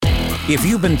If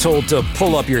you've been told to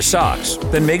pull up your socks,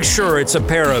 then make sure it's a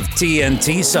pair of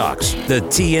TNT socks. The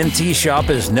TNT shop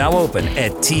is now open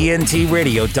at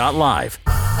tntradio.live.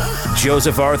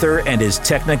 Joseph Arthur and his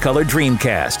Technicolor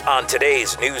Dreamcast on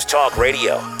today's News Talk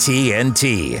Radio,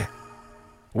 TNT.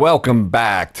 Welcome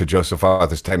back to Joseph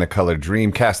Arthur's Technicolor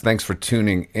Dreamcast. Thanks for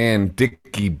tuning in.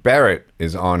 Dicky Barrett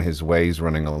is on his way. He's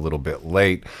running a little bit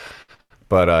late,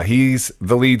 but he's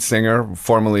the lead singer,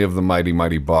 formerly of the Mighty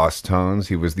Mighty Boss Tones.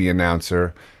 He was the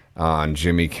announcer on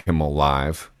Jimmy Kimmel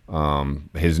Live.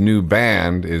 His new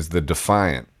band is The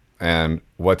Defiant, and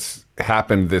what's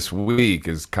happened this week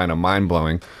is kind of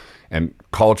mind-blowing and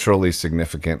culturally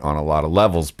significant on a lot of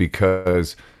levels,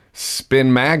 because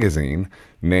Spin Magazine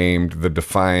named The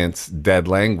Defiant's Dead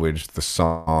Language the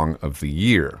song of the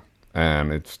year.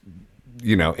 And it's,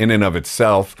 you know, in and of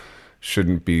itself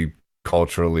shouldn't be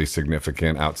culturally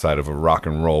significant outside of a rock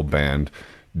and roll band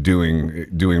doing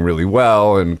really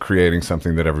well and creating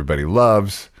something that everybody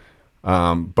loves.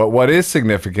 But what is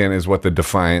significant is what The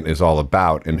Defiant is all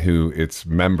about and who its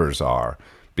members are,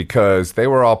 because they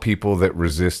were all people that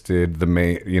resisted the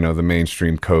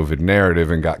mainstream COVID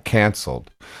narrative and got canceled.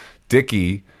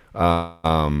 Dicky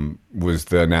was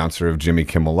the announcer of Jimmy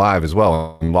Kimmel Live as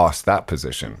well and lost that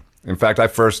position. In fact, I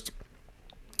first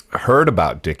heard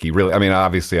about Dicky, really, I mean,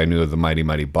 obviously I knew of the Mighty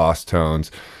Mighty Boss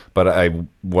Tones, but I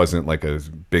wasn't like a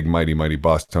big Mighty Mighty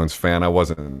Boss Tones fan. I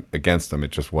wasn't against them.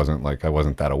 It just wasn't like I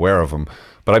wasn't that aware of them.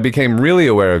 But I became really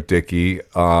aware of Dicky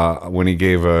when he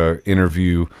gave an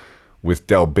interview with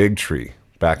Del Bigtree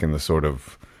back in the sort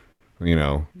of, you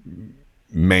know,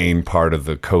 main part of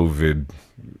the COVID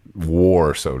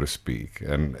war, so to speak.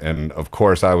 And of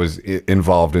course I was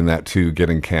involved in that too,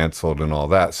 getting canceled and all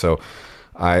that. So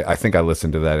I think I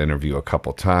listened to that interview a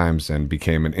couple times and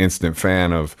became an instant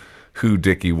fan of who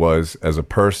Dicky was as a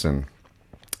person.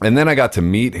 And then I got to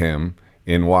meet him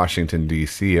in Washington,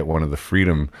 D.C. at one of the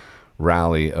Freedom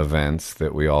Rally events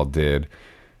that we all did.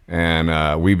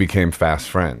 And we became fast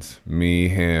friends. Me,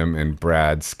 him, and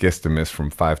Brad Skistimus from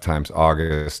 5 Times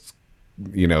August,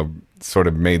 you know, sort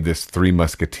of made this Three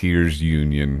Musketeers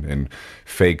union and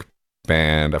fake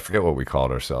band. I forget what we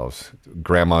called ourselves.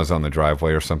 Grandma's on the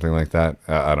Driveway or something like that.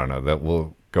 I don't know. That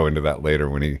we'll go into that later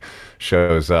when he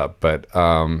shows up. But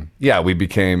yeah, we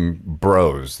became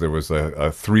bros. There was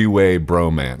a three-way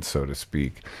bromance, so to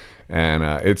speak. And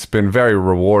it's been very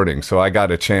rewarding. So I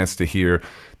got a chance to hear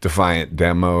Defiant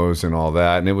demos and all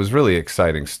that, and it was really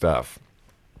exciting stuff.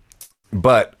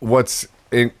 But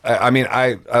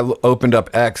I opened up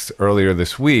X earlier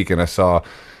this week, and I saw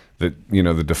that, you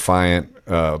know, the Defiant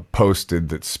posted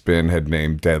that Spin had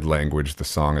named Dead Language the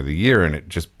song of the year, and it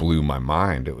just blew my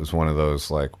mind. It was one of those,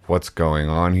 like, what's going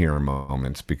on here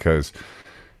moments, because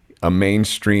a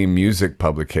mainstream music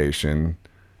publication,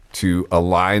 to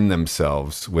align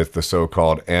themselves with the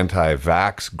so-called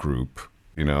anti-vax group,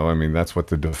 you know, I mean, that's what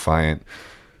the Defiant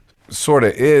sort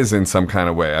of is in some kind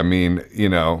of way. I mean, you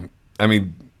know, let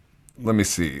me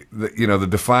see. The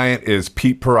Defiant is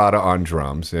Pete Parada on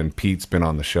drums, and Pete's been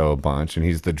on the show a bunch, and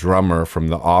he's the drummer from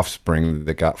The Offspring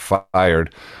that got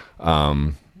fired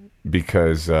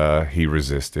because he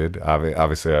resisted.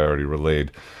 Obviously, I already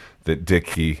relayed that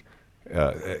Dicky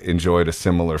enjoyed a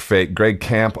similar fate. Greg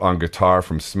Camp on guitar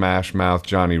from Smash Mouth,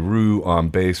 Johnny Rue on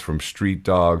bass from Street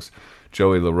Dogs,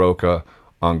 Joey LaRocca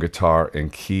on guitar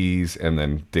and keys, and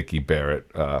then Dicky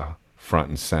Barrett front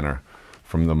and center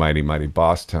from the Mighty Mighty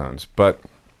Boss Tones. But,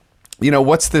 you know,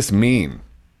 what's this mean?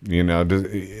 You know,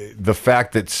 the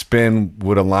fact that Spin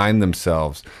would align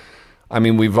themselves. I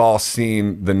mean, we've all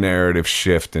seen the narrative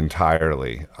shift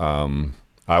entirely.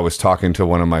 I was talking to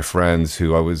one of my friends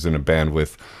who I was in a band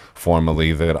with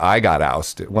formerly that I got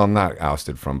ousted. Well, not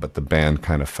ousted from, but the band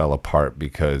kind of fell apart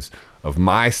because of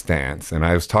my stance. And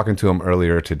I was talking to him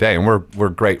earlier today, and we're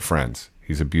great friends.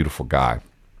 He's a beautiful guy.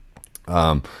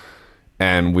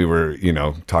 And we were, you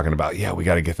know, talking about, yeah, we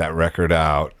got to get that record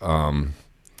out.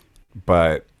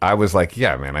 But I was like,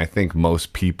 yeah, man, I think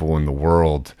most people in the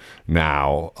world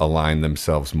now align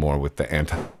themselves more with the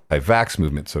anti-vax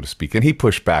movement, so to speak. And he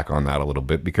pushed back on that a little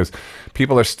bit because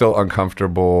people are still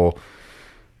uncomfortable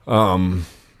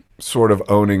sort of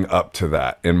owning up to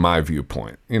that, in my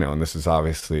viewpoint. You know, and this is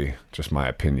obviously just my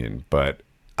opinion. But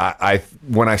I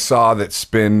when I saw that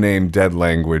Spin named Dead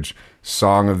Language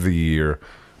Song of the Year,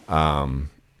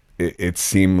 it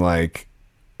seemed like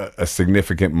a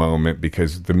significant moment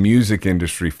because the music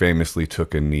industry famously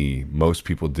took a knee. Most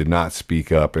people did not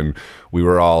speak up, and we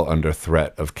were all under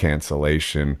threat of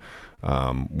cancellation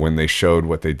when they showed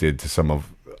what they did to some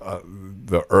of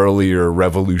the earlier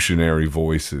revolutionary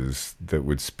voices that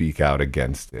would speak out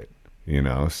against it, you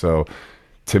know? So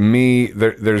to me,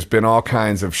 there's been all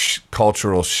kinds of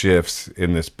cultural shifts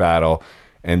in this battle,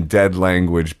 and Dead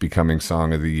Language becoming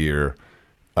Song of the Year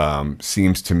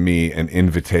seems to me an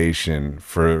invitation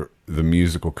for the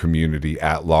musical community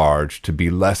at large to be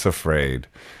less afraid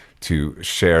to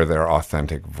share their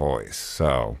authentic voice.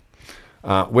 So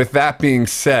with that being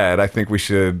said, I think we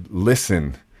should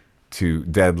listen to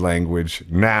Dead Language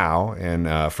now.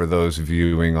 And for those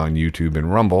viewing on YouTube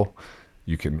and Rumble,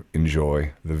 you can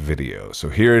enjoy the video. So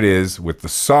here it is with the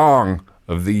song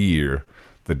of the year,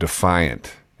 The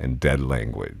Defiant and Dead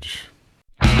Language.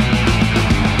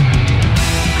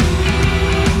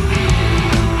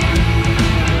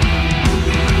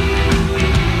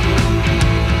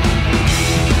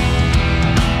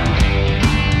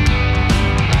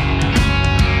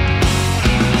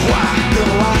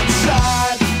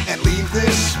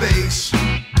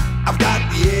 I've got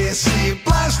the AC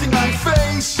blasting my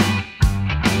face,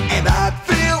 and I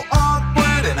feel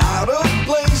awkward and out of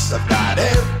place. I've got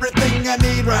everything I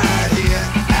need right here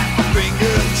at my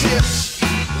fingertips,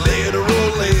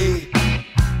 literally.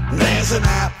 There's an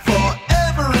app for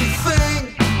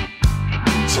everything,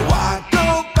 so I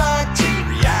go back to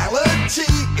reality.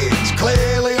 It's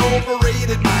clearly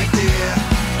overrated, my dear.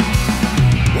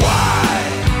 Why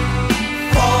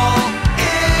fall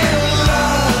in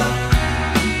love?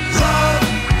 Love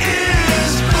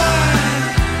is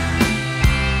blind.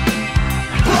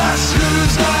 Plus,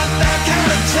 who's got that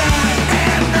kind of time?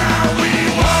 And now we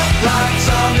walk like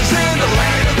zombies in the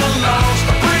land of the lost.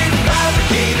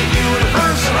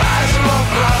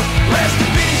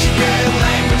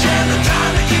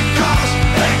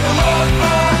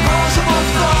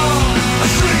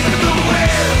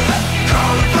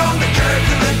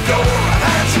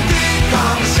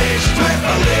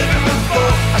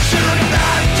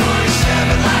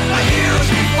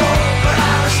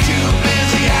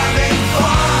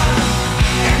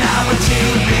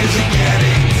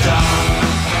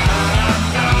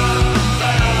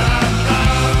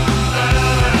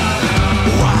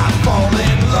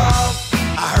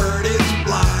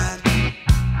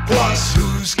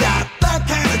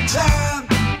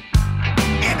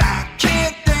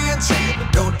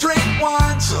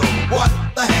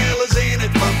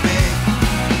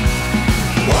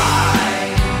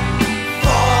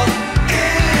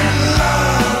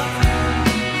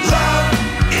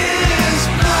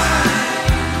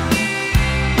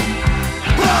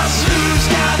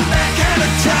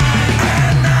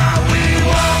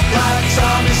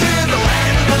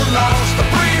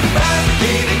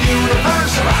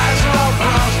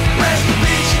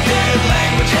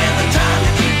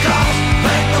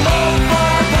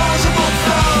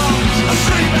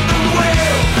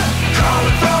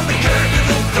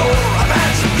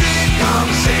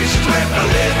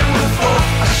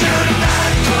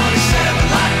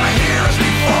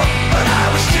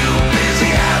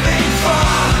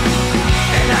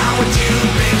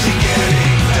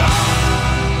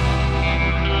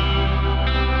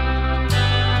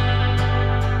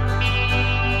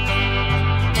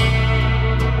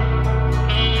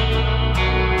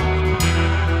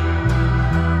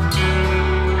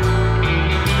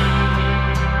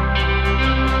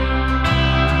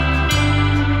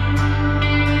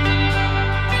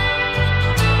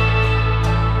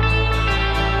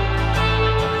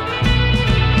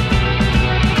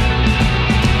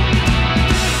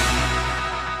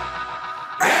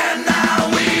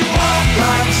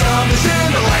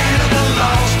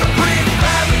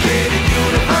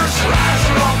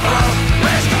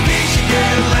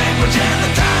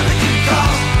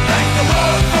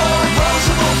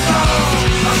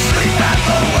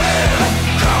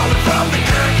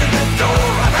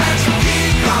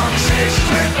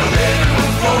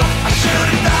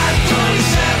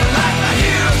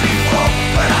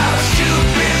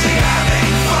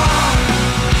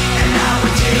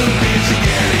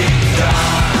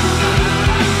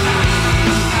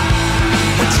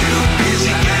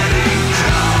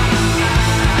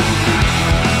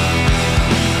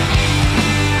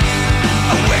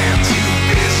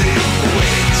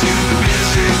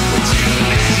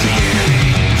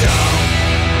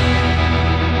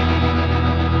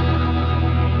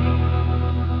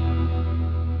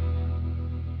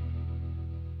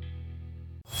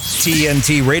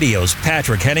 TNT Radio's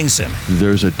Patrick Henningsen.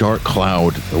 There's a dark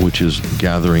cloud which is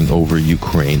gathering over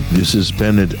Ukraine. This has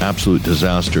been an absolute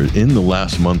disaster. In the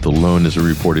last month alone, as I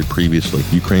reported previously,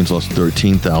 Ukraine's lost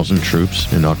 13,000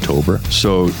 troops in October.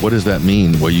 So what does that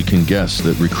mean? Well, you can guess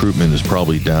that recruitment is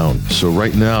probably down. So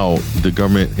right now, the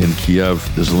government in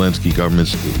Kiev, the Zelensky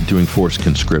government's doing forced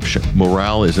conscription.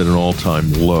 Morale is at an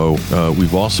all-time low.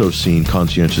 We've also seen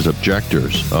conscientious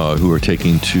objectors who are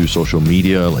taking to social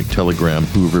media like Telegram,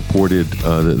 who reported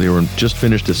that they were just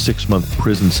finished a 6-month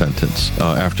prison sentence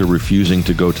after refusing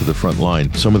to go to the front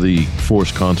line. Some of the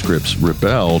forced conscripts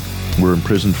rebelled, were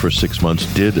imprisoned for 6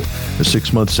 months, did a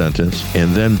 6-month sentence,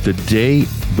 and then the day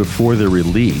before their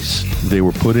release, they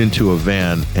were put into a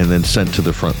van and then sent to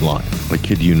the front line. I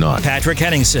kid you not. Patrick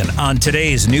Henningsen on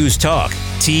today's News Talk,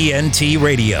 TNT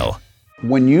Radio.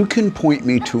 When you can point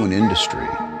me to an industry,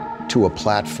 to a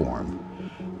platform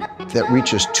that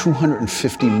reaches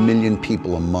 250 million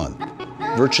people a month,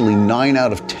 virtually 9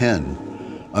 out of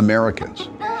 10 Americans,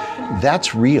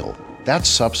 that's real, that's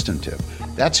substantive,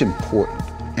 that's important.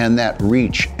 And that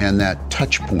reach and that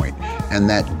touch point and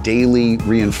that daily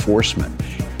reinforcement,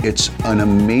 it's an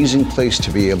amazing place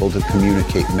to be able to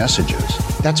communicate messages.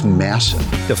 That's massive.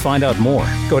 To find out more,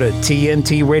 go to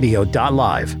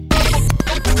tntradio.live.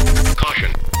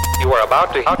 Caution. You are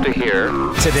about to hear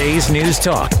Today's News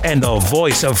Talk and the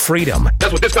voice of freedom.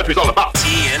 That's what this country's all about.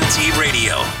 TNT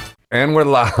Radio. And we're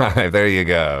live. There you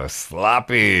go.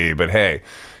 Sloppy. But hey,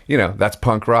 you know, that's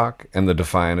punk rock, and the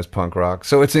Defiant is punk rock.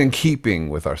 So it's in keeping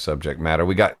with our subject matter.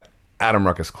 We got Adam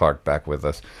Ruckus Clark back with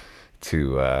us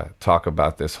to talk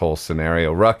about this whole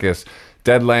scenario. Ruckus,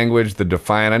 Dead Language, the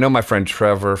Defiant. I know my friend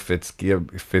Trevor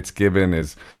Fitzgibbon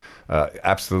is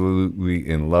absolutely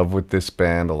in love with this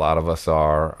band. A lot of us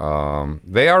are.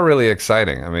 They are really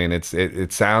exciting. I mean,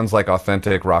 it sounds like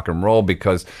authentic rock and roll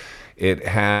because it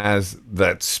has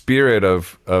that spirit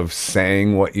of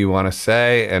saying what you want to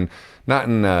say, and not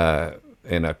in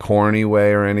a corny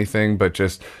way or anything, but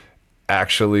just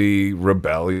actually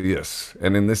rebellious.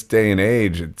 And in this day and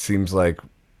age, it seems like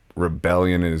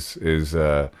rebellion is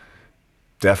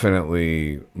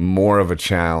definitely more of a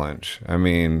challenge. I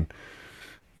mean,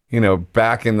 you know,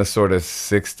 back in the sort of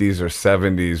 60s or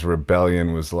 70s,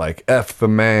 rebellion was like, F the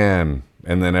man.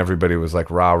 And then everybody was like,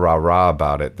 rah, rah, rah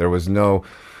about it. There was no...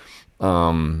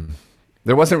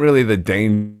 there wasn't really the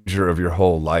danger of your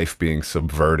whole life being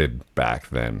subverted back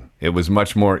then. It was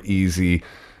much more easy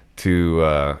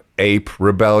to ape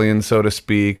rebellion, so to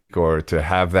speak, or to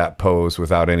have that pose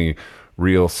without any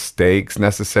real stakes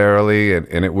necessarily,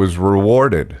 and it was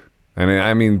rewarded. And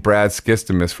I mean, Brad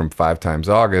Skistimus from 5 Times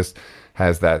August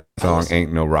has that song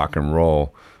 "Ain't No Rock and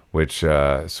Roll," which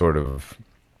sort of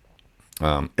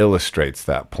illustrates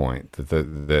that point, that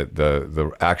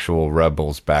the actual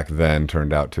rebels back then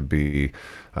turned out to be,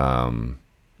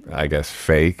 I guess,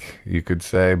 fake, you could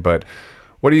say. But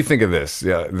what do you think of this?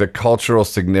 The cultural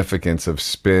significance of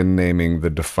Spin naming the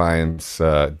Defiance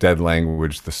Dead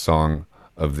Language the song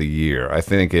of the year. I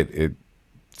think it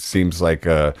seems like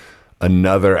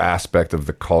another aspect of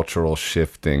the cultural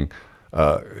shifting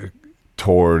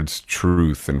towards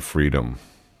truth and freedom.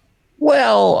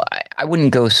 Well, I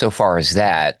wouldn't go so far as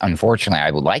that. Unfortunately, I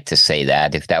would like to say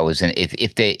that if that was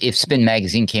if Spin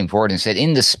Magazine came forward and said,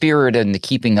 in the spirit and the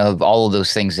keeping of all of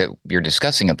those things that you're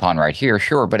discussing upon right here,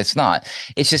 sure, but it's not.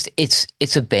 It's just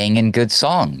it's a banging good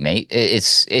song, mate.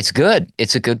 It's good.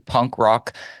 It's a good punk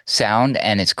rock sound,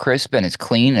 and it's crisp and it's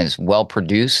clean and it's well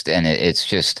produced, and it's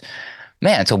just.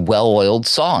 Man, it's a well-oiled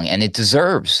song, and it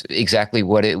deserves exactly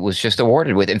what it was just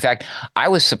awarded with. In fact, I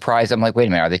was surprised. I'm like, wait a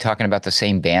minute, are they talking about the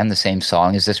same band, the same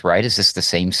song? Is this right? Is this the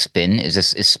same Spin? Is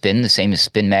Spin the same as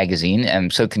Spin Magazine? I'm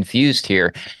so confused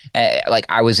here. Like,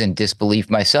 I was in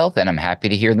disbelief myself, and I'm happy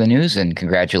to hear the news, and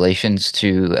congratulations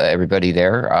to everybody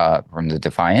there from the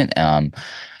Defiant.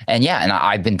 And yeah, and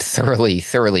I've been thoroughly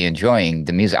enjoying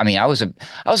the music. I mean, I was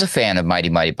a fan of Mighty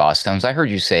Mighty Boss Tones. I heard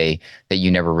you say that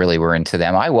you never really were into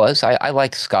them. I was. I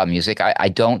like ska music.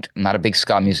 I'm not a big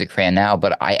ska music fan now,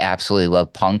 but I absolutely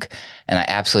love punk, and I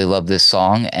absolutely love this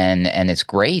song, and it's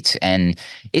great. And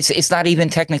it's not even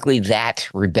technically that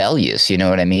rebellious. You know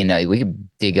what I mean? We could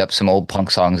dig up some old punk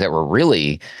songs that were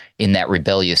really in that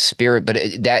rebellious spirit, but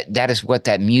that is what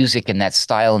that music and that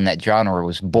style and that genre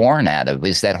was born out of,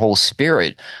 is that whole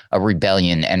spirit of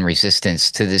rebellion and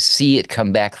resistance, to see it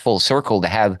come back full circle, to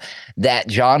have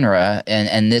that genre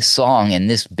and this song and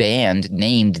this band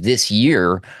named this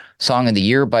year Song of the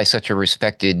Year by such a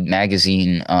respected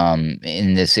magazine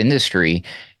in this industry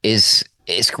is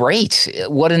great.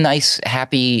 What a nice,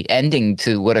 happy ending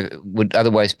to what would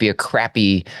otherwise be a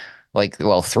crappy like,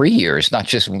 well, 3 years, not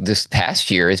just this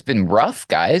past year. It's been rough,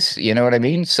 guys. You know what I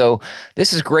mean? So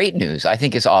this is great news. I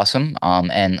think it's awesome.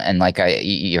 And like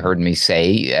you heard me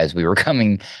say as we were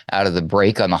coming out of the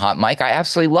break on the hot mic, I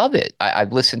absolutely love it.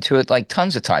 I've listened to it like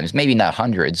tons of times, maybe not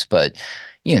hundreds, but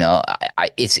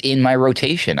it's in my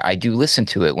rotation. I do listen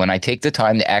to it when I take the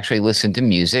time to actually listen to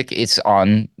music. It's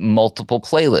on multiple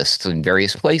playlists in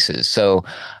various places. So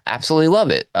absolutely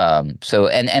love it.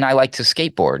 And I like to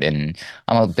skateboard, and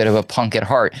I'm a bit of a punk at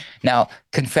heart. Now,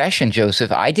 confession,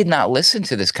 Joseph, I did not listen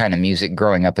to this kind of music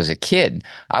growing up as a kid.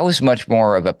 I was much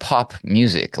more of a pop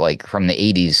music, like from the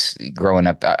 80s growing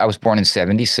up. I was born in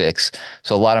 76.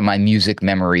 So a lot of my music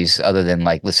memories, other than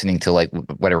like listening to like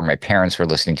whatever my parents were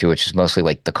listening to, which is mostly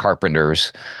like the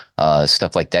Carpenters,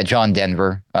 stuff like that. John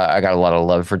Denver. I got a lot of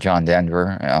love for John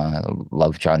Denver.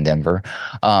 Love John Denver.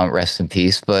 Rest in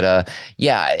peace. But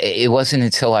yeah, it wasn't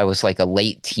until I was like a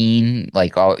late teen,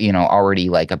 like already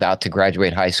like about to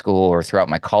graduate high school or throughout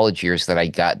my college years, that I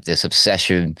got this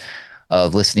obsession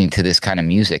of listening to this kind of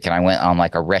music. And I went on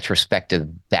like a retrospective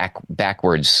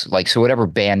backwards, like, so whatever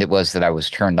band it was that I was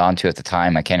turned on to at the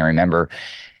time, I can't remember,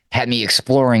 had me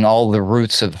exploring all the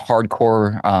roots of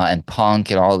hardcore and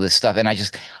punk and all of this stuff. And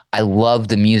I love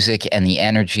the music and the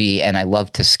energy, and I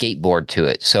love to skateboard to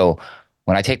it. So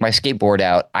when I take my skateboard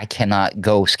out, I cannot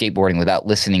go skateboarding without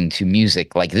listening to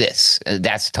music like this.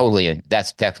 That's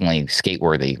definitely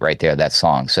skate-worthy right there, that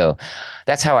song. So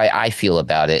that's how I feel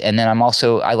about it. And then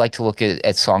I like to look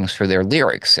at songs for their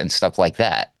lyrics and stuff like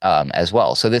that as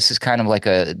well. So this is kind of like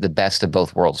the best of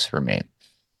both worlds for me.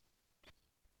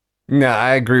 No,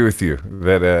 I agree with you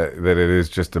that it is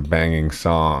just a banging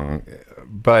song,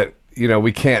 but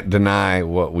we can't deny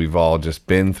what we've all just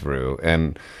been through,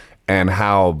 and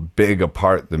how big a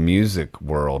part the music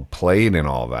world played in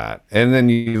all that. And then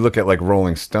you look at like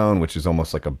Rolling Stone, which is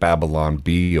almost like a Babylon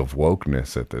Bee of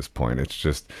wokeness at this point. It's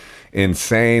just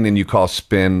insane, and you call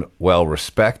Spin well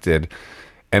respected,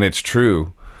 and it's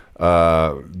true.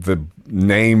 The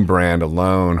name brand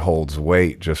alone holds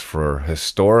weight just for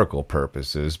historical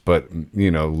purposes, but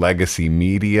legacy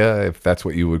media, if that's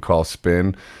what you would call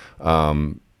Spin,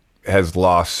 has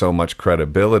lost so much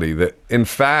credibility that, in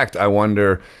fact, I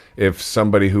wonder if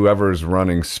whoever's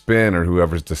running Spin or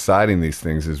whoever's deciding these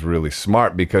things is really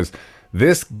smart, because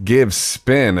this gives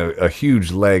Spin a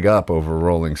huge leg up over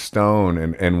Rolling Stone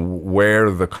and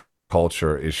where the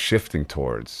culture is shifting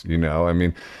towards.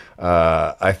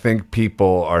 I think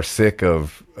people are sick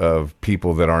of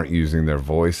people that aren't using their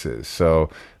voices.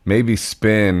 So maybe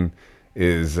Spin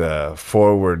is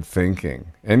forward thinking.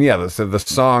 And yeah, the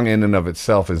song in and of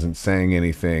itself isn't saying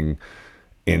anything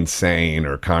insane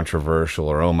or controversial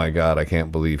or, oh my God, I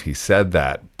can't believe he said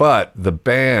that. But the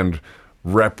band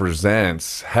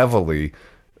represents heavily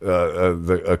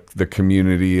the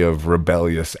community of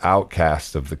rebellious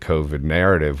outcasts of the COVID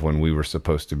narrative, when we were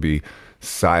supposed to be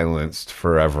silenced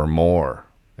forevermore.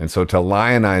 And so to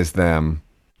lionize them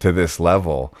to this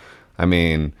level, I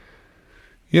mean,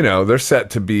 they're set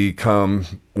to become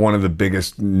one of the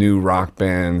biggest new rock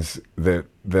bands that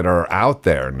are out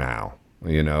there now.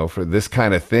 For this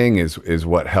kind of thing is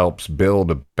what helps build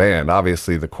a band.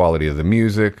 Obviously, the quality of the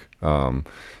music,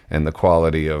 and the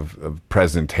quality of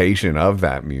presentation of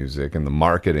that music and the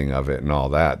marketing of it and all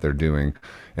that. They're doing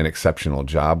an exceptional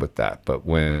job with that. But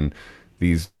when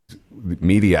these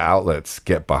media outlets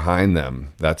get behind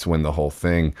them, that's when the whole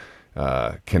thing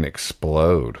can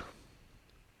explode.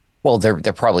 Well, they're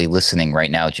probably listening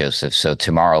right now, Joseph. So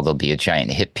tomorrow there'll be a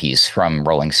giant hit piece from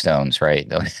Rolling Stones, right?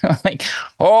 Like,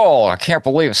 oh, I can't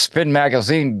believe Spin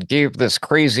Magazine gave this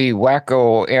crazy,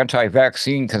 wacko,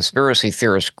 anti-vaccine conspiracy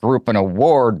theorist group an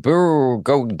award. Boo!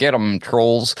 Go get them,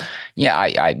 trolls. Yeah,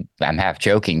 I'm half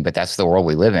joking, but that's the world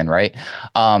we live in, right?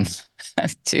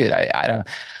 Dude, I don't.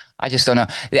 I just don't know.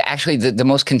 Actually, the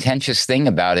most contentious thing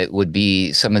about it would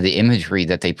be some of the imagery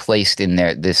that they placed in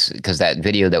there. Because that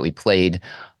video that we played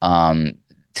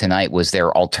tonight was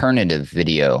their alternative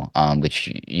video,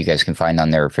 which you guys can find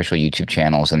on their official YouTube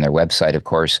channels and their website, of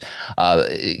course.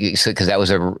 Because that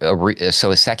was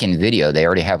a second video. They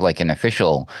already have like an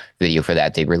official video for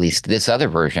that. They released this other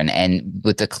version, and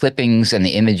with the clippings and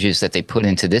the images that they put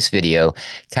into this video,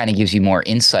 kind of gives you more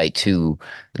insight to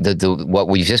the what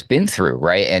we've just been through,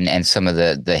 right? And some of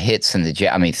the hits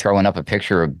and throwing up a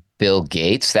picture of Bill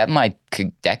Gates, that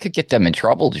could get them in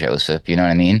trouble, Joseph. You know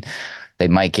what I mean? They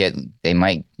might,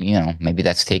 maybe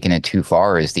that's taking it too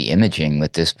far, is the imaging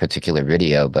with this particular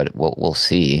video, but we'll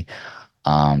see.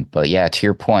 But yeah, to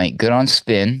your point, good on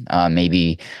Spin.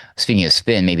 Maybe speaking of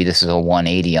Spin, maybe this is a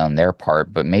 180 on their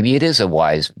part, but maybe it is a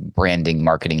wise branding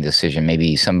marketing decision.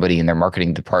 Maybe somebody in their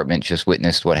marketing department just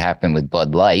witnessed what happened with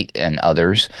Bud Light and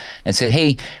others and said,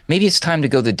 hey, maybe it's time to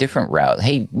go the different route.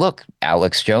 Hey, look,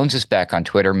 Alex Jones is back on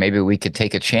Twitter. Maybe we could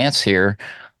take a chance here.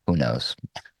 Who knows?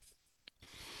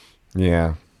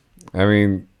 Yeah. I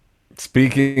mean,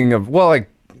 speaking of, well, like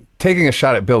taking a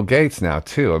shot at Bill Gates now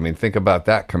too. I mean, think about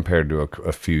that compared to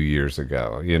a few years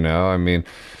ago, you know? I mean,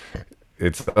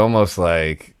 it's almost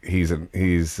like he's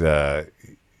he's not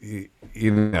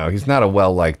a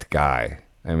well-liked guy.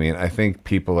 I mean, I think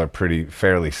people are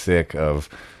fairly sick of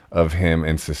him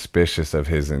and suspicious of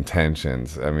his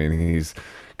intentions. I mean, he's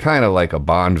kind of like a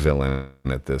Bond villain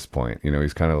at this point. You know,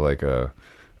 he's kind of like a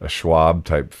Schwab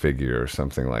type figure or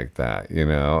something like that. You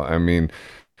know, I mean,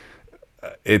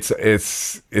 it's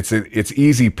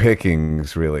easy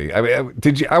pickings, really. I mean,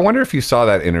 I wonder if you saw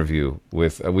that interview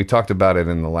with? We talked about it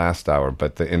in the last hour,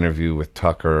 but the interview with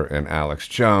Tucker and Alex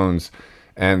Jones,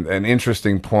 and an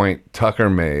interesting point Tucker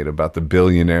made about the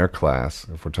billionaire class,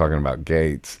 if we're talking about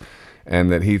Gates,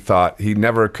 and that he thought he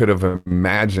never could have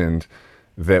imagined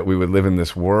that we would live in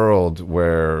this world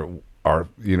where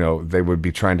they would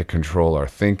be trying to control our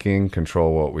thinking,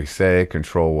 control what we say,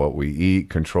 control what we eat,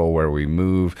 control where we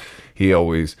move. He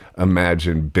always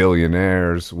imagined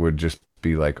billionaires would just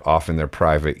be like off in their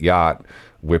private yacht,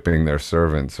 whipping their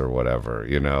servants or whatever,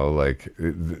 like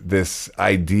this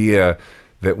idea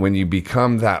that when you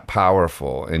become that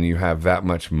powerful and you have that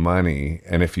much money,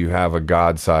 and if you have a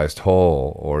God-sized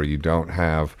hole or you don't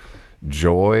have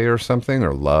joy or something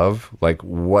or love, like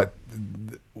what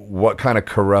kind of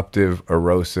corruptive,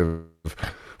 erosive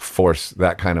force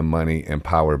that kind of money and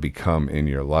power become in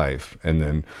your life, and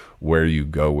then where you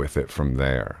go with it from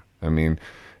there. I mean,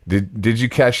 did you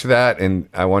catch that? And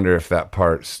I wonder if that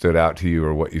part stood out to you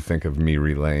or what you think of me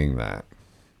relaying that.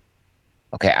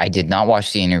 Okay, I did not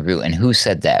watch the interview. And who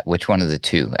said that? Which one of the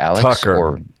two? Alex?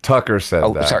 Tucker said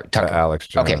that. Sorry, Tucker. To Alex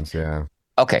Jones, okay. Yeah.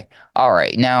 Okay. All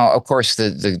right. Now, of course,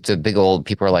 the big old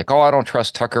people are like, oh, I don't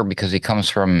trust Tucker because he comes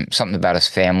from something about his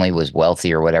family was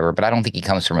wealthy or whatever. But I don't think he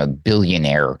comes from a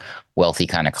billionaire wealthy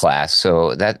kind of class.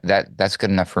 So that's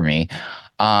good enough for me.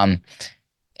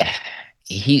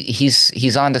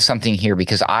 He's onto something here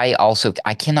because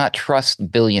I cannot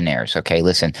trust billionaires. Okay,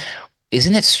 listen.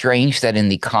 Isn't it strange that in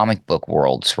the comic book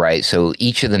worlds, right? So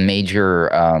each of the major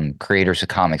creators of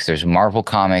comics, there's Marvel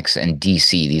Comics and DC.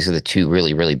 These are the two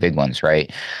really, really big ones,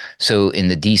 right? So in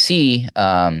the DC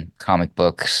comic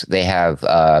books, they have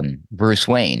Bruce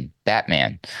Wayne,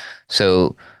 Batman.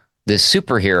 So the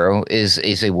superhero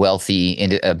is a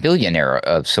wealthy, a billionaire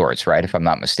of sorts, right? If I'm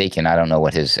not mistaken, I don't know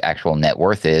what his actual net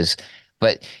worth is,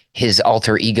 but his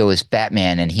alter ego is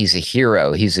Batman, and he's a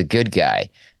hero. He's a good guy.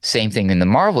 Same thing in the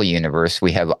Marvel universe.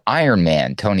 We have Iron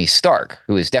Man, Tony Stark,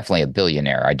 who is definitely a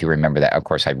billionaire. I do remember that. Of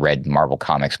course, I read Marvel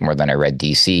Comics more than I read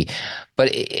DC.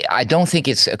 But I don't think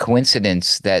it's a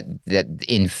coincidence that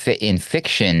in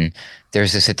fiction,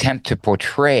 there's this attempt to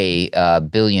portray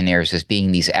billionaires as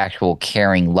being these actual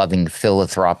caring, loving,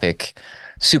 philanthropic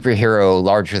superhero,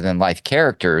 larger-than-life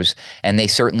characters. And they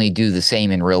certainly do the same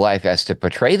in real life as to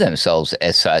portray themselves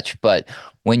as such. But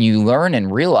when you learn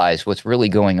and realize what's really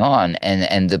going on,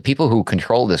 and the people who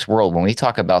control this world, when we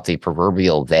talk about the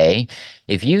proverbial they,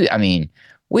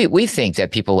 we think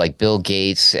that people like Bill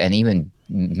Gates and even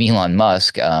Elon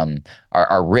Musk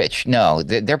are rich. No,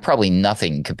 they're probably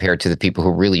nothing compared to the people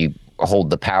who really hold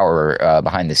the power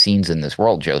behind the scenes in this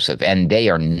world, Joseph, and they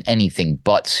are anything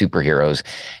but superheroes.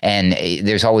 And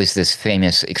there's always this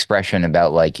famous expression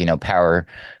about power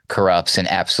corrupts and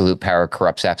absolute power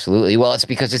corrupts absolutely. Well, it's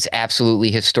because it's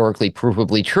absolutely historically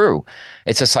provably true.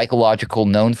 It's a psychological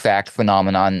known fact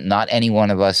phenomenon. Not any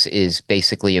one of us is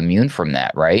basically immune from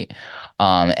that, right?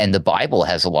 And the Bible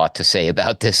has a lot to say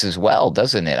about this as well,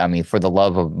 doesn't it? I mean, for the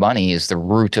love of money is the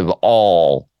root of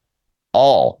all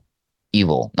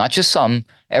evil, not just some,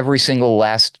 every single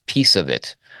last piece of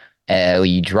it.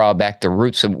 You draw back the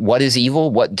roots of what is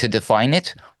evil, what to define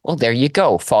it. Well, there you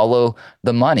go. Follow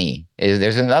the money.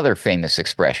 There's another famous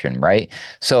expression, right?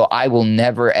 So I will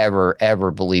never, ever,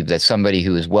 ever believe that somebody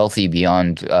who is wealthy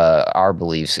beyond our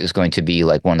beliefs is going to be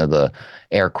like one of the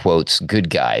air quotes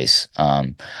good guys.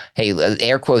 Hey,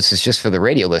 air quotes is just for the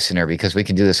radio listener because we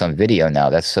can do this on video now.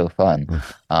 That's so fun,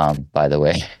 by the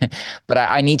way. But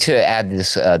I need to add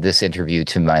this interview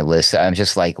to my list. I'm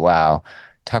just like, wow,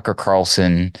 Tucker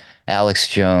Carlson, Alex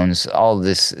Jones, all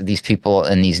these people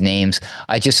and these names.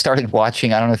 I just started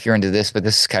watching, I don't know if you're into this, but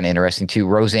this is kind of interesting too.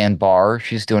 Roseanne Barr,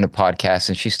 she's doing a podcast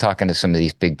and she's talking to some of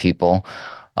these big people.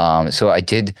 So I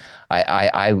did.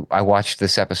 I watched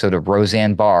this episode of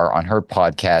Roseanne Barr on her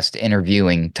podcast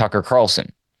interviewing Tucker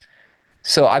Carlson.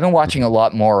 So I've been watching a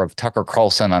lot more of Tucker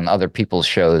Carlson on other people's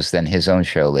shows than his own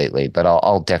show lately. But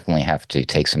I'll definitely have to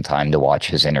take some time to watch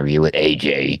his interview with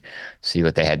AJ, see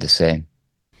what they had to say.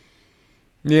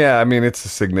 Yeah, I mean, it's a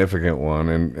significant one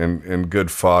and good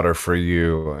fodder for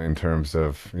you in terms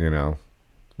of,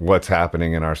 what's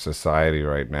happening in our society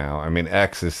right now. I mean,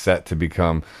 X is set to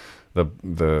become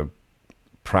the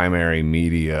primary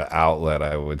media outlet,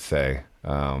 I would say,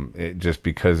 just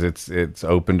because it's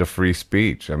open to free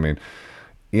speech. I mean,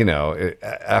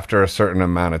 after a certain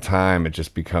amount of time, it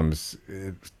just becomes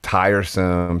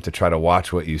tiresome to try to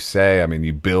watch what you say. I mean,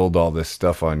 you build all this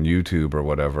stuff on YouTube or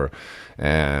whatever,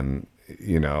 and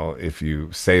if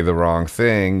you say the wrong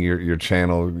thing, your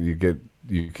channel, you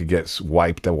could get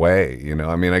wiped away.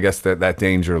 I mean, I guess that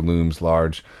danger looms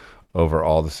large over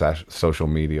all the social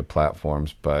media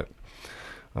platforms. But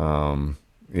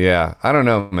yeah, I don't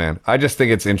know, man. I just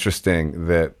think it's interesting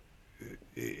that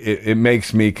it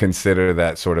makes me consider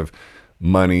that sort of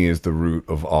money is the root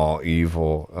of all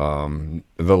evil,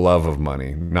 the love of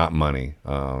money, not money.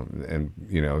 And,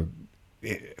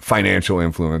 financial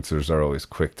influencers are always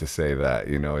quick to say that,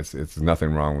 it's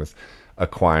nothing wrong with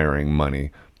acquiring money,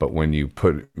 but when you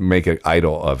make an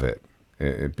idol of it,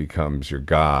 it becomes your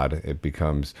god. It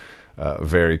becomes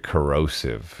very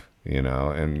corrosive,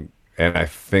 and I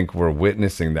think we're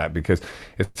witnessing that because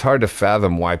it's hard to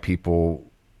fathom why people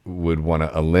would want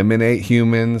to eliminate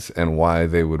humans and why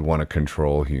they would want to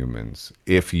control humans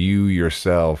if you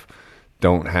yourself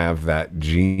don't have that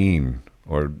gene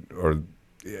or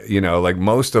like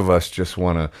most of us just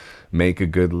want to make a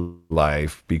good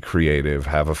life, be creative,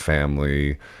 have a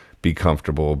family, be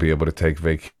comfortable, be able to take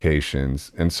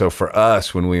vacations. And so for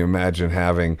us, when we imagine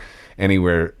having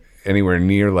anywhere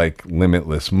near like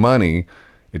limitless money,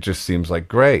 it just seems like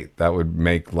great. That would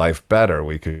make life better.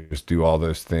 We could just do all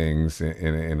those things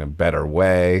in a better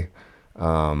way.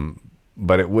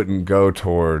 But it wouldn't go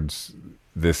towards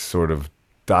this sort of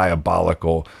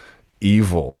diabolical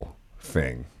evil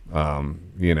thing.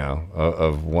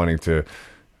 Of wanting to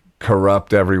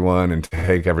corrupt everyone and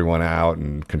take everyone out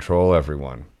and control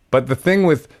everyone. But the thing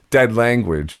with Dead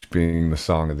Language being the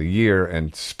song of the year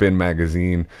and Spin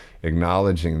Magazine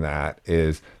acknowledging that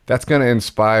is that's going to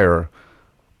inspire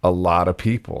a lot of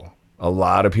people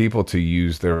to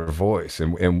use their voice.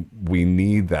 And we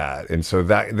need that. And so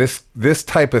that this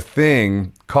type of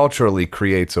thing culturally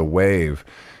creates a wave,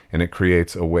 and it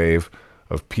creates a wave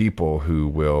of people who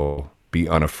will be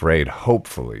unafraid,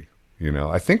 hopefully.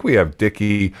 I think we have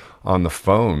Dicky on the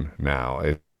phone now.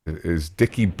 Is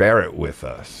Dicky Barrett with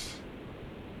us?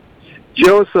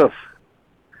 Joseph.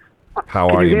 How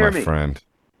are you, my friend?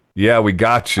 Yeah, we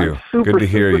got you. Good to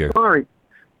hear you. Sorry.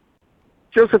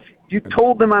 Joseph, you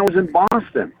told them I was in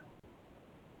Boston.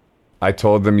 I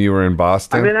told them you were in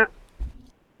Boston?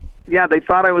 Yeah, they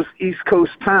thought I was East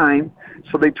Coast time,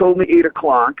 so they told me 8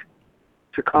 o'clock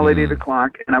to call it 8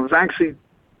 o'clock, and I was actually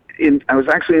in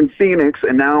Phoenix,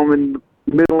 and now I'm in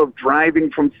the middle of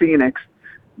driving from Phoenix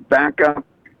back up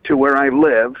to where I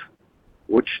live,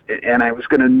 and I was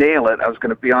going to nail it. I was going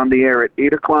to be on the air at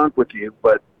 8 o'clock with you,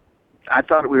 but I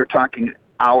thought we were talking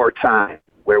our time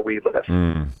where we live.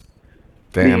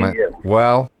 Damn it.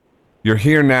 Well, you're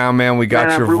here now, man. We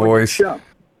got your voice.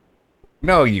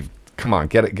 No, come on,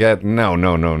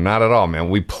 no, not at all, man.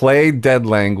 We played Dead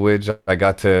Language. I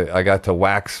got to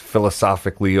wax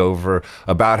philosophically over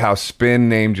about how Spin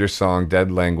named your song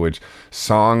Dead Language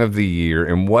Song of the Year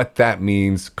and what that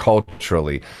means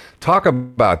culturally. Talk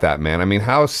about that, man. I mean,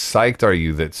 how psyched are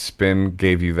you that Spin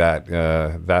gave you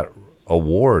that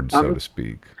award, so to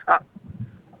speak?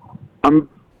 I'm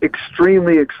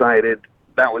extremely excited.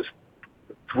 That was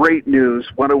great news.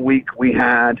 What a week we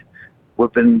had.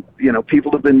 We've been,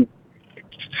 people have been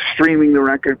streaming the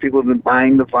record, people have been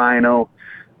buying the vinyl,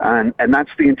 and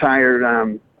that's the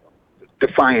entire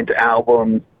Defiant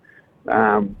album.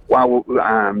 If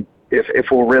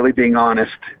we're really being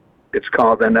honest, it's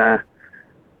called. And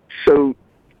so,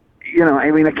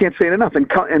 I can't say it enough.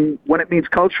 And when it means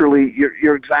culturally,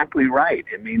 you're exactly right.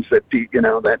 It means that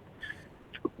that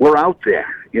we're out there.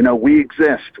 We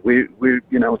exist.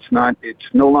 It's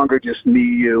no longer just me,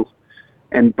 you,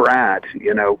 and Brad,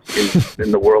 in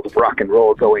the world of rock and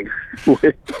roll going,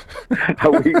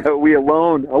 are we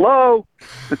alone? Hello?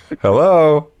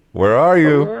 Hello? Where are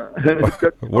you?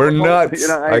 We're nuts.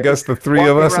 I guess the three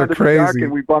of us are crazy.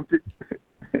 And we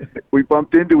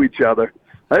bumped into each other.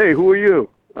 Hey, who are you?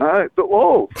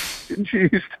 Didn't you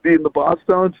used to be in the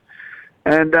Bosstones?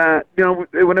 And,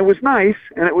 when it was nice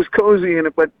and it was cozy,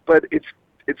 but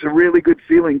it's a really good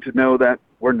feeling to know that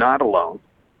we're not alone,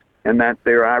 and that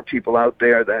there are people out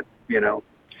there that,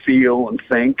 feel and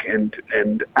think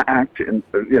and act and,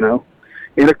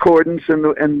 in accordance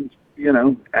and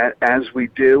as we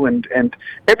do. And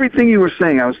everything you were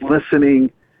saying, I was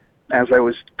listening as I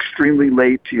was extremely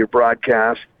late to your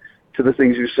broadcast, to the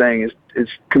things you're saying is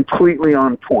completely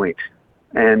on point,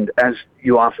 and as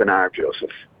you often are,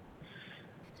 Joseph.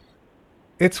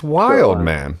 It's wild,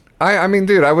 man. I mean,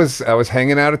 dude, I was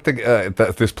hanging out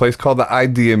at this place called the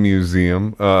Idea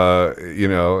Museum,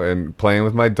 and playing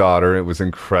with my daughter. It was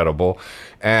incredible,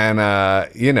 and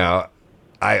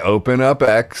I open up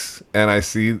X and I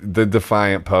see the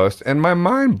Defiant post, and my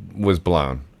mind was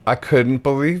blown. I couldn't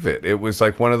believe it. It was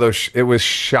like one of those. It was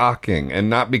shocking,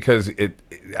 and not because it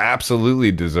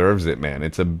absolutely deserves it, man.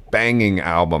 It's a banging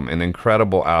album, an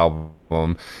incredible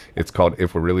album. It's called,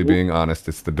 if we're really being honest,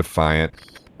 it's the Defiant.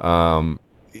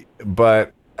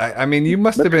 But I mean, you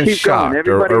must have been shocked.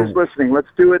 Everybody who's listening, let's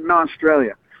do it in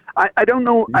Australia. I don't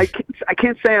know. I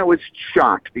can't say I was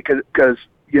shocked because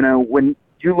when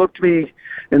you looked me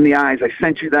in the eyes, I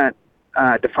sent you that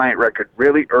Defiant record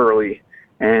really early,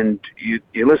 and you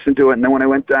listened to it. And then when I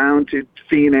went down to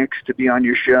Phoenix to be on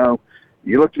your show,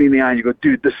 you looked me in the eye and you go,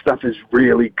 "Dude, this stuff is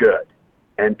really good."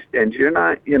 And you're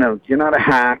not a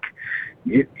hack.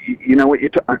 You know what you're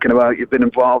talking about. You've been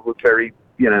involved with very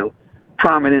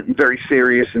prominent and very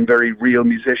serious and very real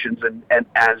musicians, and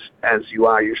as you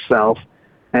are yourself.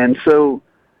 And so,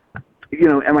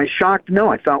 am I shocked?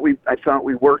 No, I thought we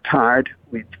worked hard.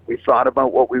 We thought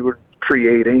about what we were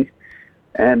creating,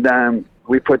 and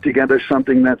we put together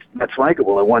something that's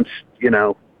likable. And once,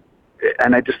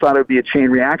 and I just thought it would be a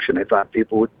chain reaction. I thought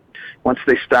people would, once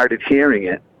they started hearing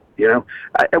it,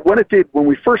 what it did when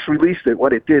we first released it,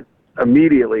 what it did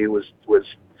immediately was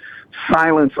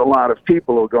silence a lot of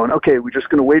people who were going, okay, we're just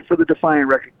going to wait for the Defiant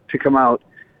record to come out,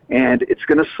 and it's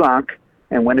going to suck.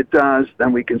 And when it does,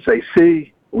 then we can say,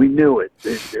 see, we knew it.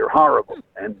 They're horrible.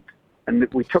 And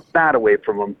we took that away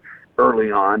from them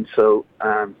early on. So,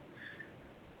 I'm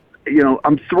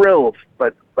thrilled,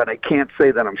 but I can't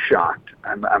say that I'm shocked.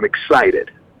 I'm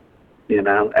excited, and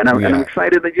I'm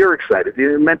excited that you're excited.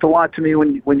 It meant a lot to me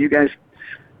when you guys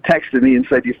texted me and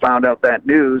said you found out that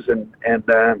news, and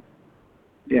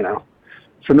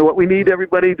so what we need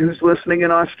everybody who's listening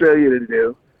in Australia to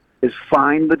do is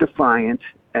find the Defiant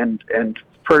and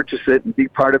purchase it and be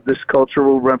part of this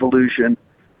cultural revolution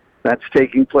that's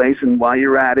taking place. And while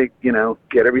you're at it,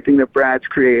 get everything that Brad's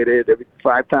created,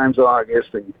 5 times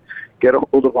August, and get a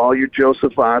hold of all your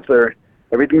Joseph Arthur,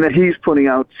 everything that he's putting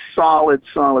out, solid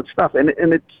stuff. And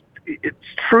it's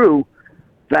true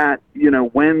that,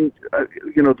 when,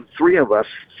 the three of us,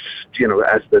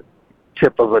 as the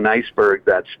tip of an iceberg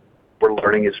that's we're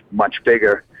learning is much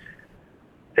bigger.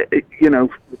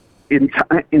 In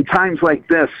times like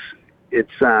this,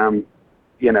 it's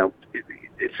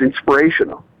it's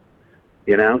inspirational.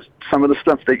 Some of the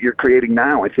stuff that you're creating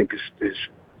now, I think, is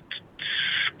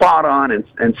spot on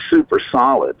and super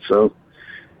solid. So,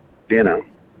 do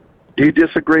you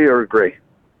disagree or agree?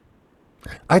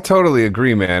 I totally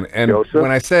agree, man. And Joseph? When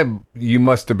I said you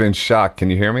must have been shocked, can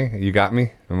you hear me? You got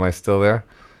me? Am I still there?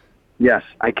 Yes,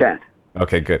 I can.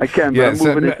 Okay, good. I can, but I'm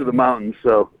moving into the mountains,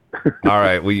 so. All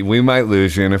right, we might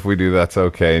lose you, and if we do, that's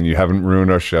okay. And you haven't ruined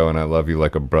our show, and I love you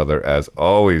like a brother, as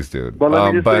always, dude. Well,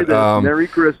 let me just say this. Merry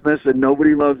Christmas, and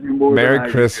nobody loves you more than I do.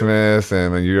 Merry Christmas,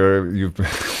 and you've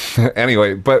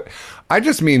anyway, but I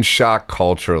just mean shock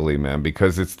culturally, man,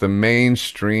 because it's the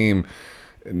mainstream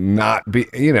not be,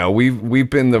 we've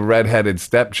been the redheaded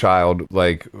stepchild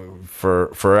like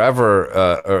for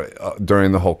forever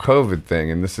during the whole COVID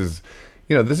thing, and this is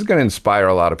going to inspire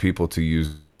a lot of people to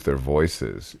use their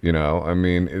voices. I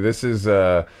mean, this is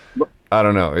I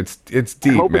don't know, it's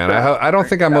deep, man. I don't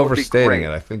think I'm overstating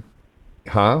it. I think,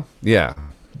 yeah,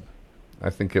 I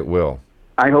think it will.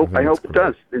 I hope it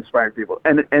does inspire people.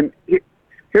 And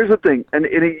here's the thing, and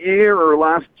in a year or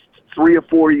last 3 or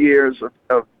 4 years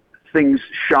of things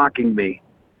shocking me,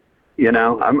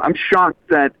 I'm shocked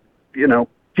that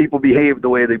people behaved the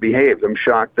way they behaved. I'm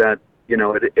shocked that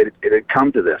it had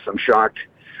come to this. I'm shocked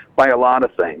by a lot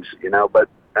of things, but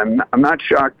I'm not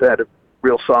shocked that a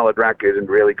real solid record and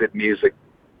really good music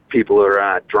people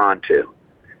are drawn to.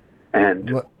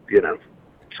 And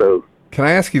so can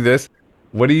I ask you this?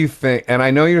 What do you think? And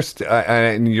I know it's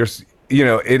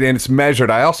measured.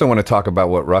 I also want to talk about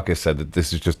what Ruckus said, that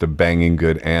this is just a banging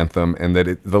good anthem, and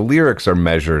that the lyrics are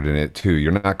measured in it too.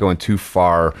 You're not going too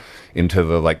far into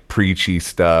the like preachy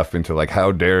stuff, into like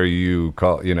how dare you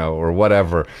call, or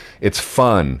whatever. It's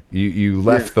fun. You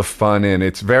left the fun in.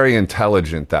 It's very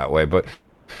intelligent that way. But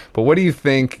what do you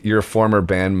think your former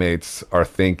bandmates are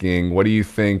thinking? What do you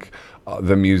think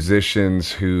the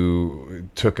musicians who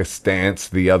took a stance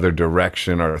the other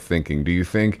direction are thinking? Do you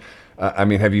think, I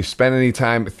mean, have you spent any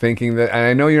time thinking that, and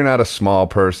I know you're not a small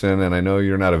person, and I know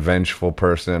you're not a vengeful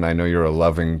person, I know you're a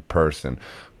loving person,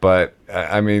 but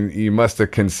I mean, you must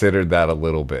have considered that a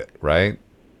little bit, right?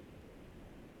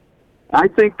 I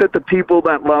think that the people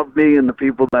that love me and the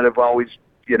people that have always,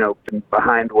 been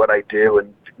behind what I do,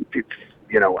 and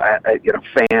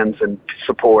fans and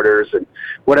supporters and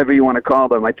whatever you want to call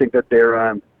them, I think that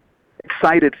they're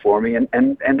excited for me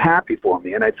and happy for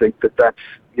me, and I think that that's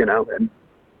and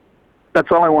that's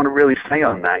all I want to really say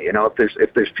on that.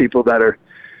 If there's people that are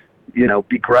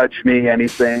begrudge me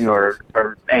anything or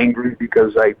are angry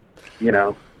because I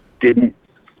didn't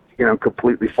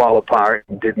completely fall apart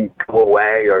and didn't go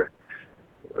away or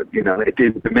it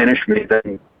didn't diminish me,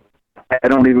 then I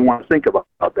don't even want to think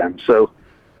about them. So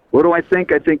what do I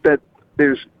think? I think that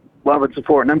there's love and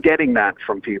support, and I'm getting that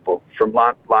from people, from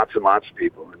lots and lots of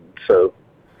people. And so,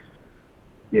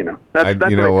 that's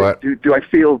what. Do I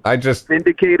feel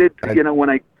vindicated, when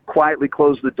I quietly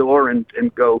close the door and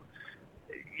go,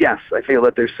 yes, I feel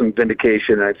that there's some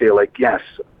vindication, and I feel like, yes,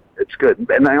 it's good.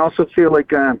 And I also feel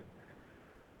like,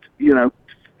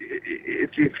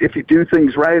 if you do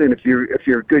things right, and if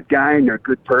you're a good guy and you're a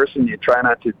good person, you try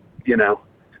not to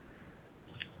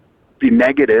be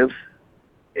negative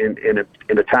in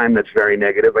a time that's very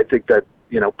negative. I think that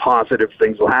positive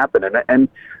things will happen, and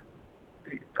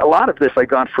a lot of this I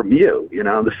got from you.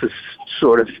 This is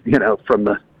sort of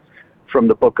from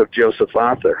the book of Joseph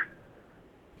Arthur.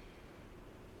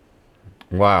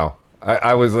 Wow.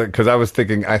 I was like, because I was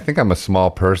thinking, I think I'm a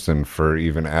small person for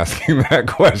even asking that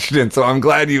question. So I'm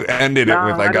glad you ended it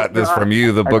with, I got this from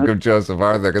you, the book of Joseph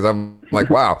Arthur, because I'm like,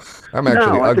 wow, I'm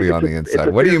actually ugly on the inside.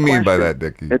 What do you mean by that,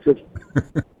 Dicky?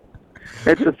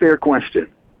 It's a fair question.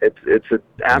 It's an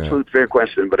absolute fair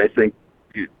question, but I think,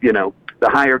 the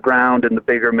higher ground and the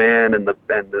bigger man and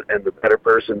the better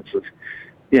person,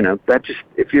 that just,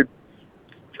 if you're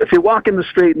walking the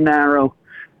straight and narrow,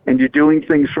 and you're doing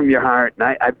things from your heart,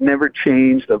 and I've never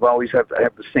changed. I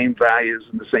have the same values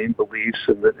and the same beliefs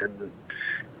and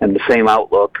the same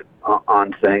outlook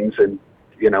on things, and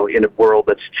in a world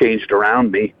that's changed around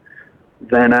me,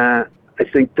 then I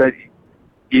think that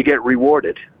you get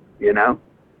rewarded, and I'll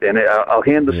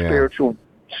hand the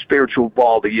spiritual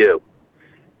ball to you,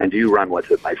 and you run with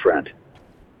it, my friend.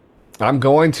 I'm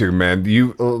going to, man.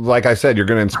 You, like I said, you're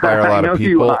going to inspire a lot of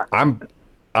people.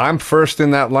 I'm first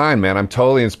in that line, man. I'm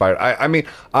totally inspired. I mean,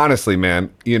 honestly,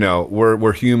 man,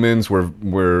 we're humans.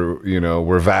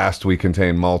 We're vast. We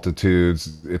contain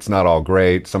multitudes. It's not all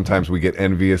great. Sometimes we get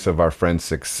envious of our friends'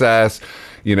 success.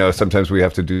 Sometimes we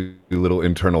have to do little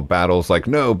internal battles like,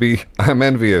 no, I'm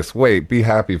envious. Wait, be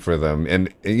happy for them.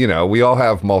 And, we all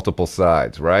have multiple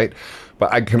sides, right?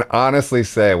 But I can honestly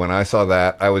say when I saw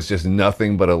that, I was just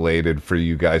nothing but elated for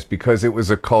you guys because it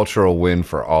was a cultural win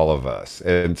for all of us.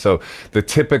 And so the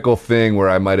typical thing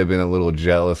where I might have been a little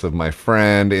jealous of my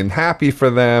friend and happy for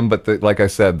them, but like I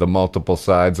said, the multiple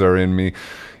sides are in me.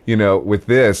 With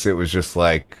this, it was just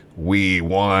like, we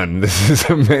won. This is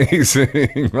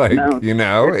amazing. Like,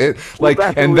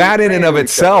 and that in and of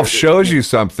itself shows you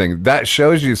something. That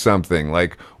shows you something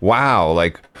like, wow,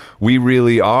 like we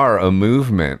really are a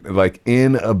movement, like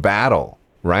in a battle,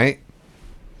 right?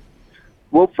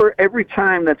 Well, for every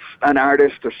time that's an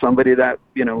artist or somebody that,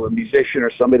 a musician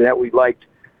or somebody that we liked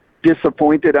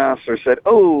disappointed us or said,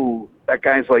 oh, that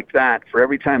guy's like that, for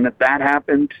every time that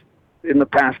happened in the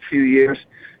past few years,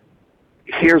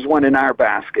 here's one in our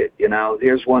basket,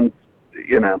 here's one,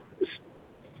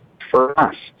 for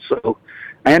us. So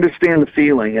I understand the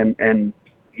feeling, and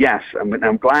yes,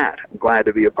 I'm glad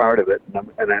to be a part of it,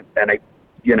 and I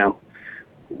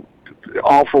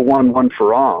all for one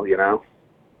for all,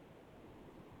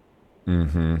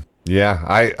 Mm-hmm. Yeah,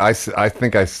 I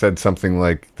think I said something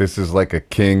like, this is like a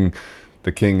king.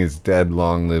 The king is dead,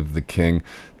 long live the king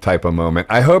type of moment.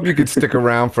 I hope you could stick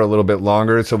around for a little bit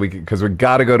longer because we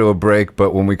got to go to a break.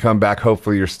 But when we come back,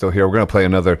 hopefully you're still here. We're going to play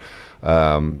another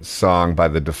song by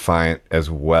The Defiant as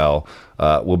well.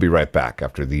 We'll be right back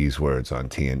after these words on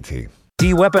TNT.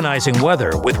 De-weaponizing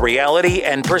weather with reality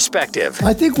and perspective.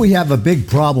 I think we have a big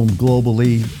problem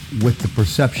globally with the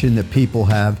perception that people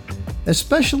have,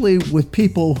 especially with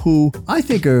people who I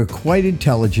think are quite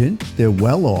intelligent, they're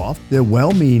well off, they're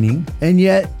well-meaning, and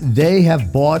yet they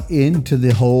have bought into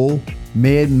the whole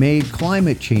man-made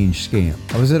climate change scam.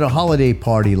 I was at a holiday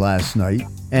party last night,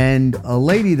 and a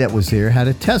lady that was there had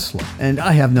a Tesla, and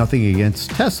I have nothing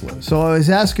against Tesla. So I was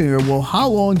asking her, well, how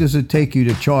long does it take you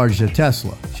to charge a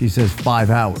Tesla? She says 5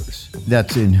 hours.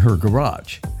 that's in her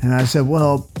garage. And I said,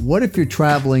 well, what if you're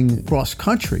traveling cross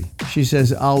country? She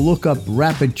says, I'll look up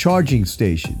rapid charging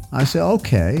station. I said,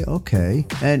 okay.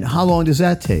 And how long does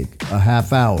that take? A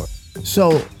half hour.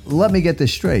 So let me get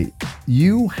this straight.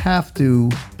 You have to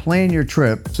plan your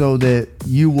trip so that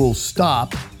you will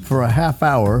stop for a half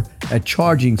hour at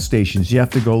charging stations. You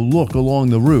have to go look along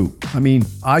the route. I mean,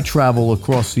 I travel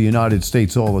across the United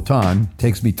States all the time. It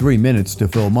takes me 3 minutes to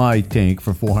fill my tank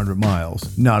for 400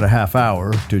 miles, not a half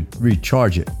hour to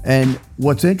recharge it. And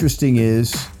what's interesting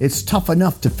is it's tough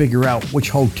enough to figure out which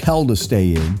hotel to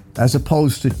stay in as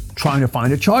opposed to trying to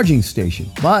find a charging station.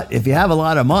 But if you have a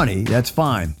lot of money, that's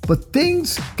fine. But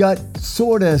things got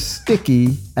sort of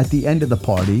sticky at the end of the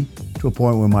party, to a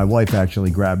point where my wife actually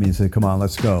grabbed me and said, come on,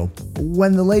 let's go.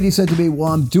 When the lady said to me,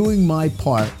 well, I'm doing my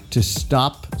part to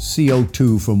stop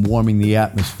CO2 from warming the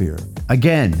atmosphere.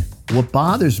 Again, what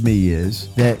bothers me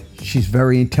is that she's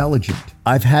very intelligent.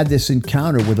 I've had this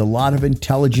encounter with a lot of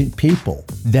intelligent people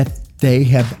that they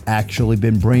have actually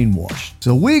been brainwashed.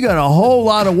 So we got a whole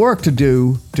lot of work to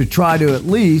do to try to at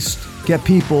least get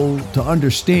people to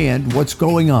understand what's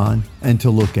going on and to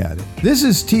look at it. This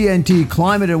is TNT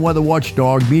climate and weather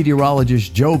watchdog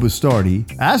meteorologist Joe Bastardi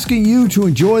asking you to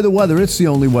enjoy the weather. It's the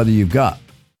only weather you've got.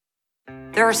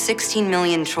 There are 16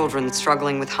 million children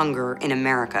struggling with hunger in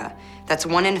America. That's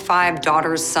 1 in 5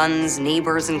 daughters, sons,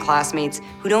 neighbors, and classmates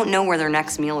who don't know where their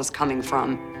next meal is coming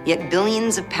from. Yet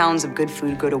billions of pounds of good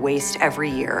food go to waste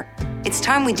every year. It's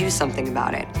time we do something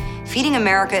about it. Feeding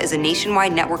America is a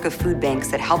nationwide network of food banks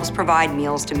that helps provide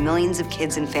meals to millions of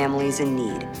kids and families in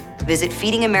need. Visit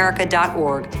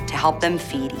feedingamerica.org to help them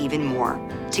feed even more.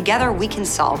 Together, we can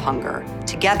solve hunger.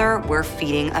 Together, we're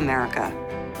feeding America.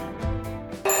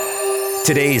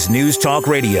 Today's News Talk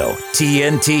Radio,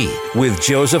 TNT, with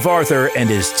Joseph Arthur and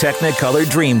his Technicolor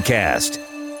Dreamcast.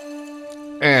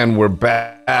 And we're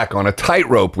back on a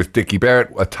tightrope with Dicky Barrett.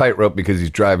 A tightrope because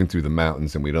he's driving through the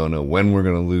mountains and we don't know when we're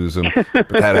going to lose him. But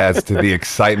that adds to the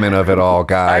excitement of it all,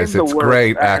 guys. It's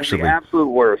great, actually. The absolute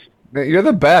worst. You're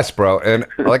the best, bro. And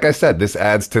like I said, this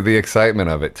adds to the excitement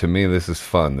of it. To me, this is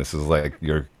fun. This is like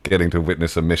you're getting to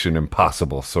witness a Mission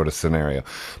Impossible sort of scenario.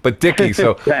 But Dicky,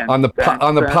 so on the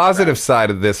positive side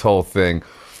of this whole thing,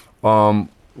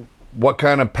 what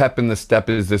kind of pep in the step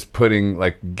is this putting?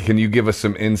 Like, can you give us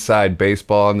some inside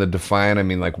baseball on the Defiant? I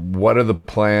mean, like, what are the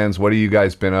plans? What have you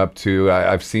guys been up to?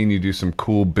 I've seen you do some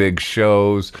cool big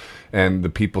shows, and the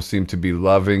people seem to be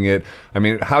loving it. I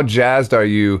mean, how jazzed are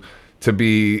you to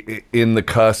be in the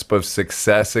cusp of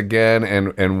success again,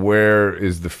 and where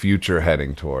is the future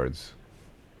heading towards?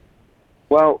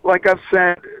 Well, like I've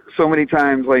said so many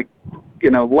times, like,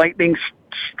 lightning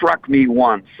struck me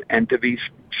once, and to be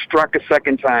struck a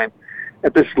second time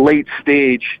at this late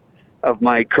stage of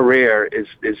my career is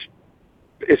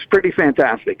pretty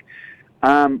fantastic.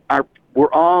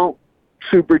 We're all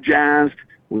super jazzed.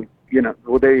 Well,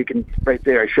 there you can, right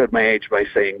there, I showed my age by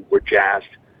saying we're jazzed.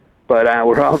 But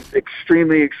we're all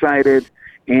extremely excited,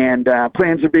 and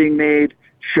plans are being made,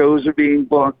 shows are being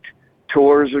booked,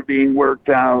 tours are being worked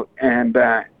out, and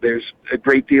there's a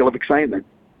great deal of excitement.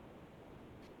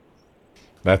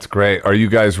 That's great. Are you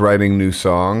guys writing new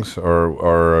songs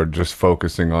or just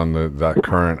focusing on that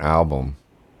current album?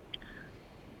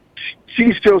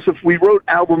 Geez, Joseph, we wrote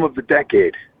album of the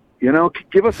decade.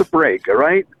 Give us a break, all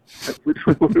right?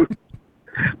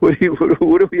 What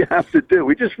do we have to do?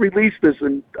 We just released this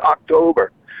in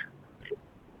October.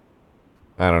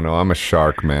 I don't know. I'm a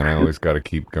shark, man. I always got to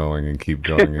keep going and keep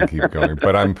going and keep going.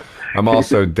 But I'm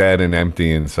also dead and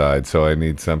empty inside, so I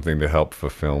need something to help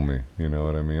fulfill me. You know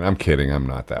what I mean? I'm kidding. I'm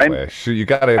not that way. You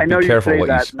got to be careful what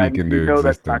you speak into existence.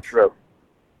 That's not true.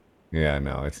 Yeah,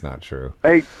 no, it's not true.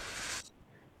 Hey,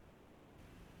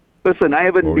 listen, I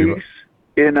have a niece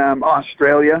in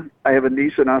Australia.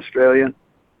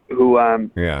 Who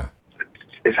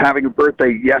is having a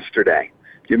birthday yesterday.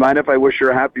 Do you mind if I wish her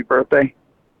a happy birthday?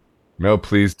 No,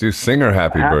 please do. Sing her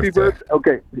happy birthday.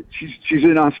 Okay, she's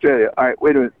in Australia. All right,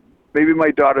 wait a minute. Maybe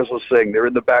my daughters will sing. They're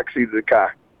in the backseat of the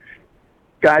car.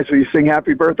 Guys, will you sing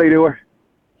happy birthday to her?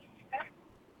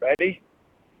 Ready?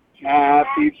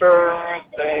 Happy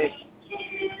birthday.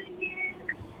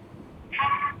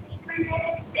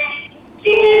 To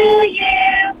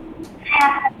you.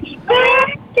 Happy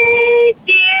birthday,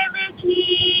 dear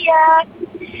Lucia.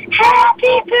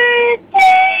 Happy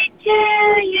birthday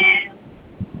to you.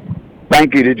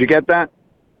 Thank you. Did you get that?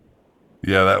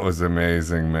 Yeah, that was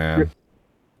amazing, man.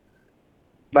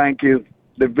 Thank you.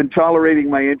 They've been tolerating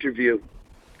my interview.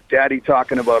 Daddy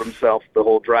talking about himself the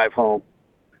whole drive home.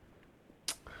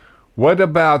 What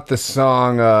about the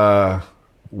song,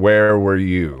 Where Were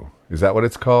You? Is that what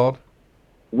it's called?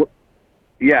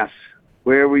 Yes.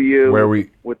 Where Were You? Where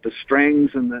We with the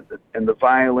strings and the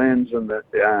violins and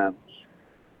the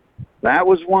that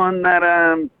was one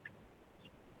that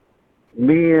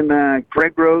me and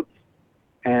Greg wrote,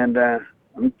 and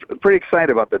I'm pretty excited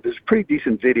about that. There's a pretty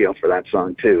decent video for that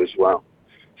song too, as well.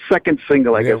 Second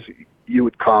single, I guess you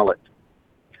would call it.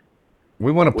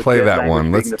 We want to play that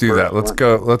one. Let's do that. Let's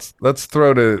go. Let's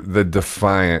throw to the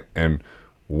Defiant and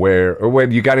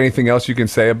wait. You got anything else you can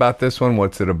say about this one?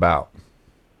 What's it about?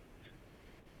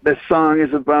 This song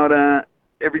is about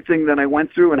everything that I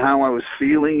went through and how I was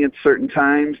feeling at certain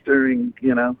times during,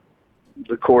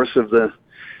 the course of the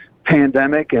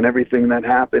pandemic and everything that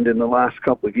happened in the last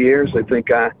couple of years. I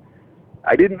think I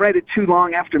didn't write it too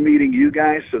long after meeting you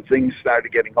guys, so things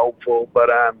started getting hopeful. But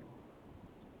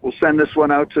we'll send this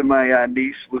one out to my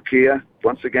niece, Lucia.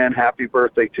 Once again, happy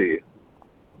birthday to you.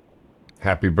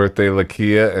 Happy birthday,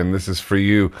 Lakia, and this is for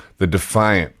you, The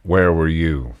Defiant, Where Were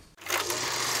You?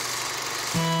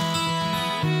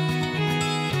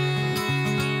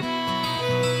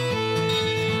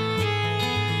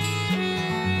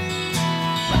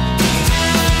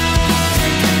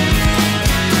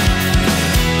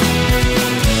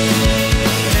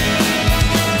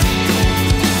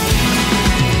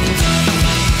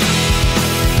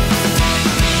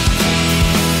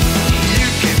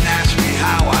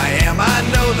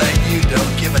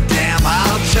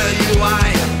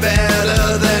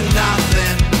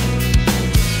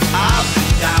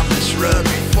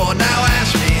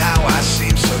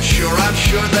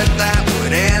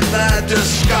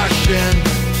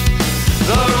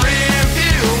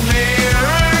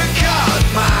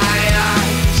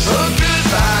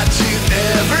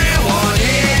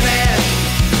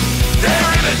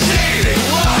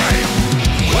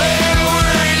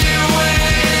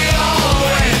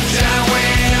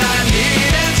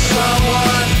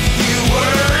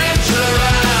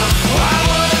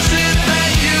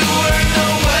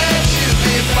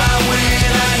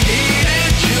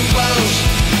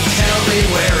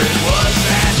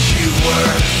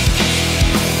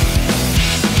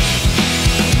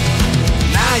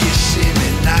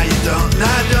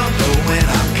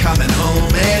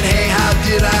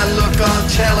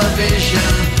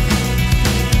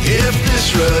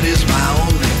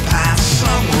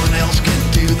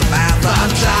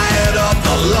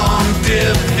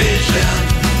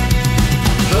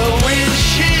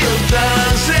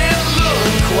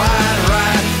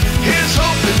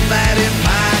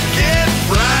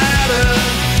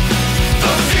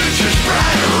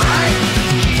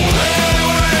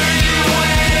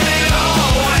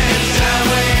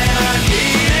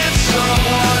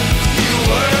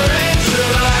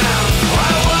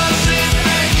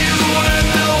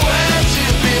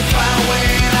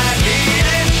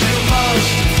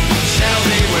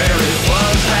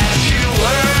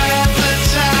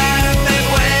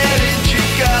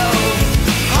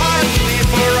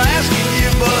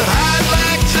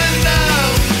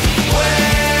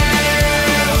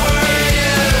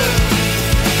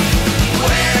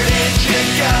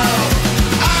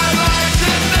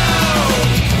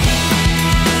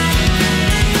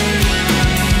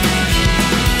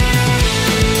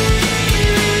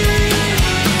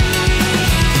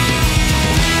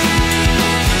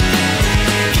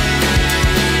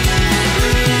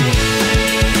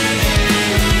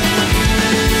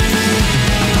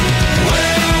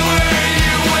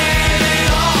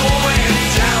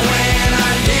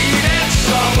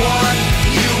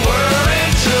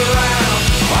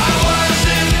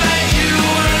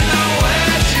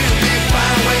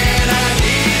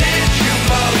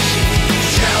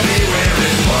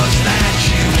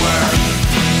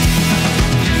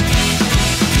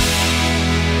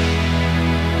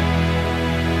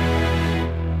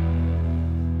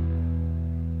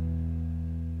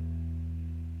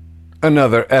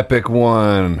 Another epic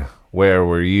one, Where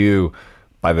Were You,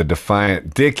 by the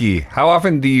Defiant. Dicky, how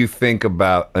often do you think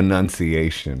about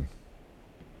enunciation?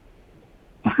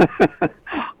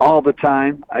 All the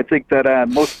time. I think that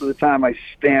most of the time I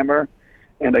stammer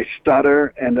and I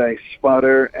stutter and I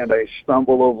sputter and I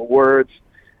stumble over words.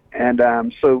 And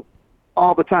so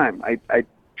all the time I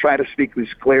try to speak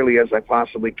as clearly as I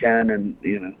possibly can.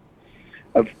 And,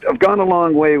 I've gone a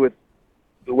long way with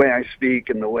the way I speak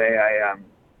and the way I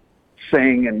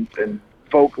sing and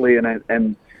vocally,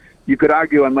 and you could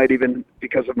argue I might even,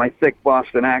 because of my thick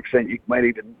Boston accent, you might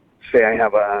even say I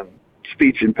have a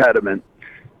speech impediment.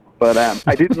 But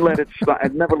I didn't let it stop.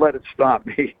 I'd never let it stop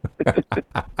me.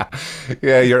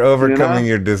 Yeah, you're overcoming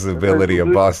your disability, a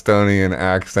Bostonian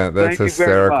accent. That's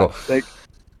hysterical.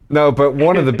 No, but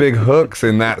one of the big hooks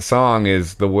in that song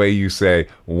is the way you say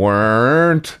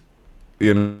 "weren't,"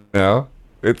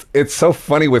 It's so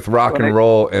funny with rock and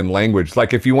roll and language.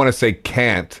 Like if you want to say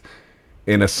can't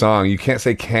in a song, you can't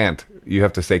say can't. You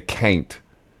have to say can't.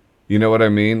 You know what I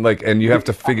mean? Like, and you have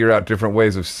to figure out different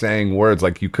ways of saying words.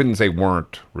 Like you couldn't say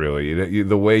weren't really.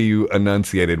 The way you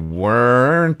enunciated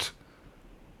weren't.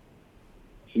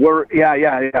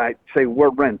 I'd say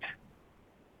weren't.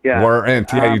 Yeah.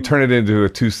 Weren't. Yeah, you turn it into a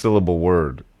 2-syllable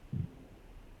word.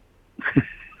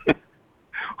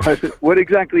 What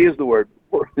exactly is the word?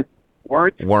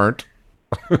 Weren't? Weren't.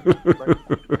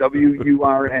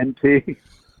 WURNT.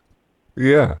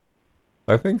 Yeah,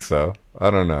 I think so. I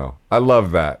don't know. I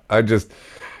love that.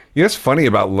 It's funny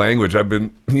about language. I've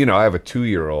been, I have a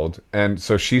 2-year-old, and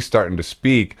so she's starting to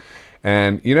speak.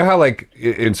 And you know how, like,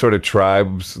 in sort of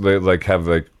tribes, they like have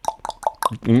like,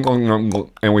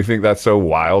 and we think that's so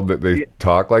wild that they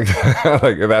talk like that.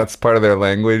 Like that's part of their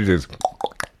language is.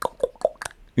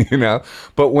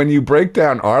 But when you break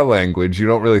down our language, you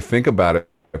don't really think about it.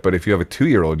 But if you have a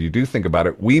 2-year-old, you do think about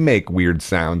it. We make weird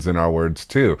sounds in our words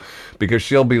too, because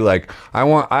she'll be like, I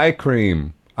want eye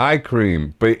cream,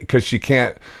 but because she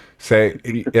can't say,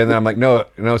 and then I'm like, no,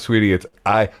 sweetie, it's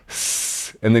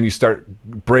and then you start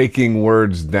breaking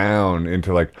words down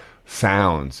into like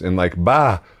sounds and like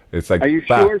bah. It's like, are you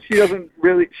bah. sure she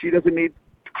doesn't need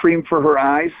cream for her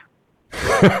eyes?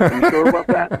 Are you sure about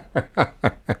that?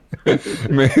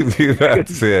 Maybe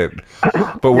that's it.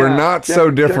 But we're not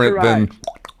so different than,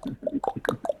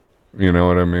 you know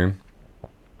what I mean?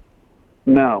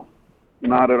 No,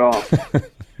 not at all.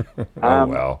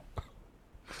 Well.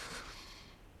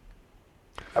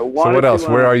 So what else?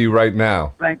 Where are you right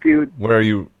now? Thank you. Where are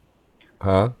you?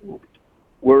 Huh?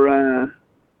 We're, let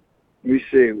me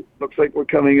see. Looks like we're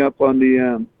coming up on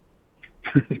the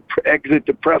exit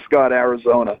to Prescott,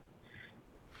 Arizona.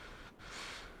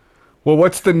 Well,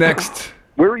 what's the next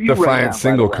Where are you Defiant right now,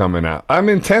 single coming out? I'm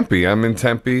in Tempe,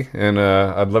 and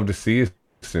I'd love to see you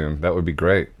soon. That would be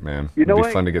great, man. It'd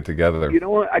be fun to get together. You know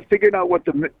what? I figured out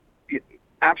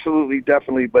absolutely,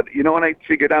 definitely, but you know what I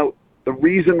figured out? The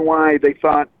reason why they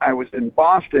thought I was in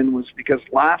Boston was because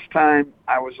last time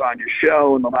I was on your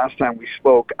show and the last time we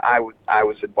spoke, I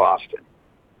was in Boston.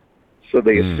 So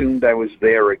they assumed I was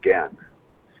there again.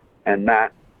 And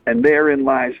therein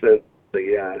lies the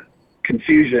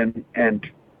confusion,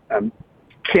 and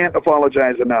can't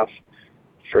apologize enough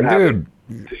for having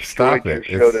destroyed your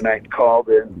show tonight and called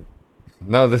in.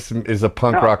 No, this is a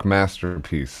punk rock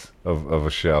masterpiece of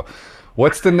a show.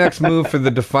 What's the next move for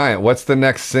the Defiant? What's the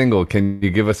next single? Can you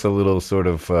give us a little sort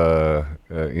of,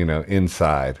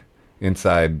 inside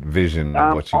vision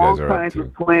of what you guys are up to? All kinds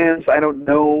of plans. I don't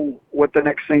know what the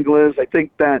next single is. I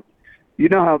think that, you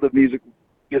know how the music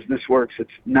business works.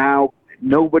 It's now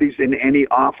nobody's in any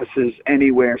offices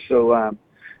anywhere, so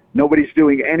nobody's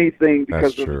doing anything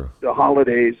because of the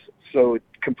holidays, so it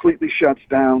completely shuts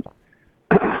down,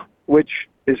 which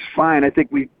is fine. I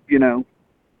think we, in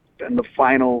the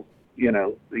final,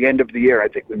 the end of the year, I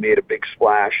think we made a big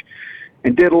splash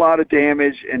and did a lot of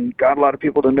damage and got a lot of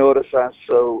people to notice us,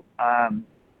 so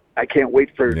I can't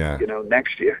wait for,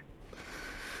 next year.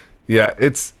 Yeah,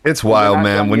 it's wild,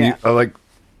 man.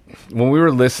 When we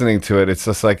were listening to it, it's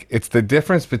just like, it's the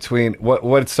difference between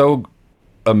what's so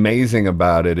amazing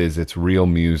about it is it's real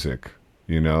music.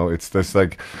 It's just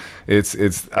like,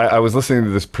 I was listening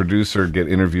to this producer get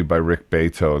interviewed by Rick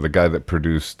Beato, the guy that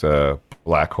produced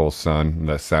Black Hole Sun,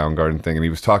 the Soundgarden thing, and he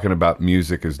was talking about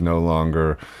music is no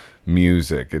longer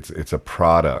music. It's a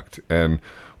product. And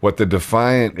what the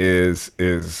Defiant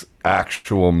is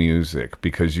actual music,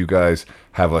 because you guys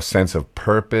have a sense of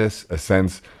purpose, a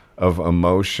sense of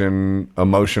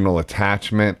emotional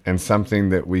attachment, and something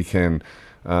that we can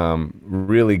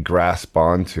really grasp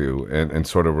onto and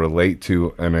sort of relate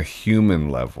to on a human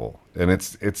level. And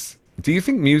it's. Do you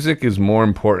think music is more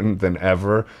important than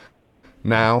ever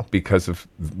now because of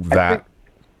that?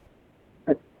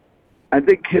 I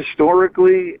think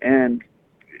historically, and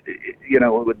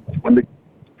when the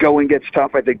going gets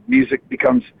tough, I think music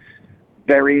becomes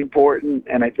very important.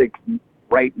 And I think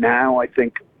right now,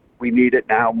 we need it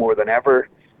now more than ever.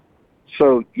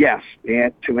 So yes,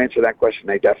 and to answer that question,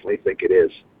 I definitely think it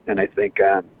is. And I think,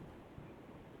 and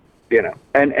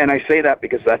I say that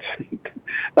because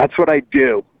that's what I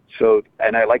do. So,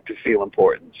 and I like to feel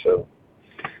important. So,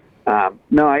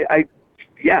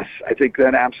 yes, I think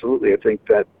that absolutely. I think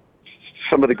that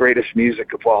some of the greatest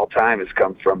music of all time has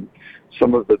come from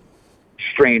some of the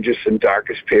strangest and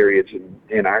darkest periods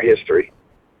in our history.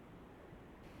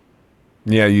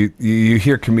 Yeah, you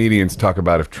hear comedians talk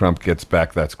about if Trump gets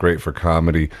back, that's great for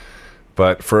comedy.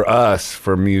 But for us,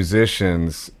 for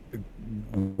musicians,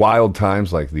 wild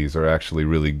times like these are actually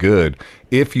really good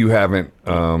if you haven't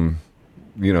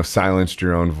silenced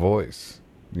your own voice.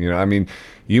 I mean,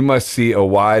 you must see a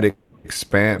wide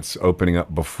expanse opening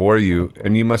up before you,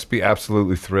 and you must be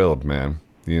absolutely thrilled, man.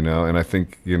 And I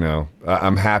think,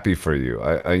 I'm happy for you.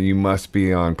 You must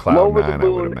be on cloud nine, I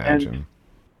would imagine.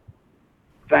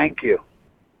 Thank you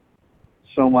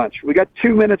so much. We got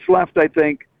 2 minutes left, I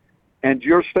think, and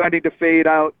you're starting to fade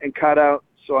out and cut out,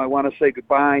 so I want to say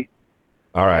goodbye.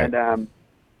 All right. And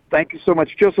thank you so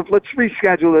much. Joseph, let's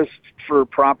reschedule this for a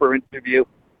proper interview.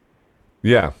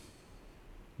 Yeah.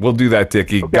 We'll do that,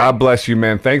 Dicky. Okay. God bless you,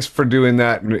 man. Thanks for doing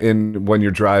that when you're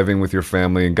driving with your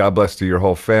family, and God bless to your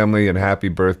whole family, and happy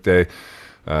birthday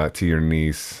to your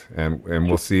niece. And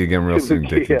we'll see you again real soon,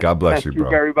 Dicky. God bless you, bro.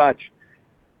 Thank you very much.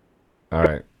 All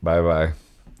right. Bye-bye.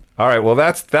 All right. Well,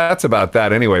 that's about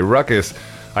that. Anyway, Ruckus,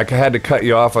 I had to cut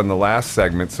you off on the last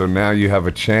segment, so now you have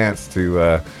a chance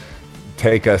to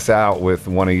take us out with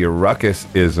one of your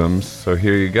Ruckus-isms. So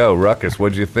here you go. Ruckus,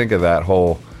 what'd you think of that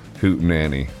whole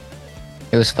hootenanny?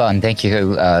 It was fun. Thank you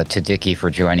to Dicky for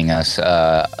joining us.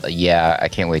 I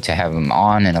can't wait to have him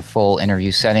on in a full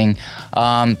interview setting.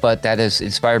 But that has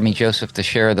inspired me, Joseph, to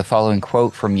share the following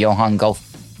quote from Johann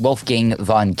Wolfgang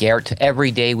von Goethe. Every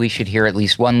day we should hear at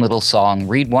least one little song,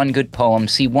 read one good poem,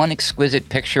 see one exquisite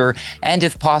picture, and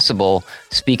if possible,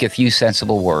 speak a few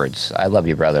sensible words. I love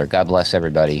you, brother. God bless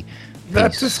everybody.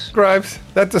 That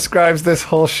describes this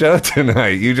whole show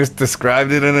tonight. You just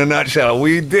described it in a nutshell.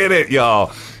 We did it,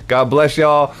 y'all. God bless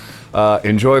y'all.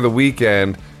 Enjoy the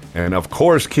weekend. And, of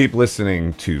course, keep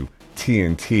listening to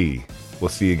TNT. We'll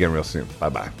see you again real soon.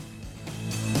 Bye-bye.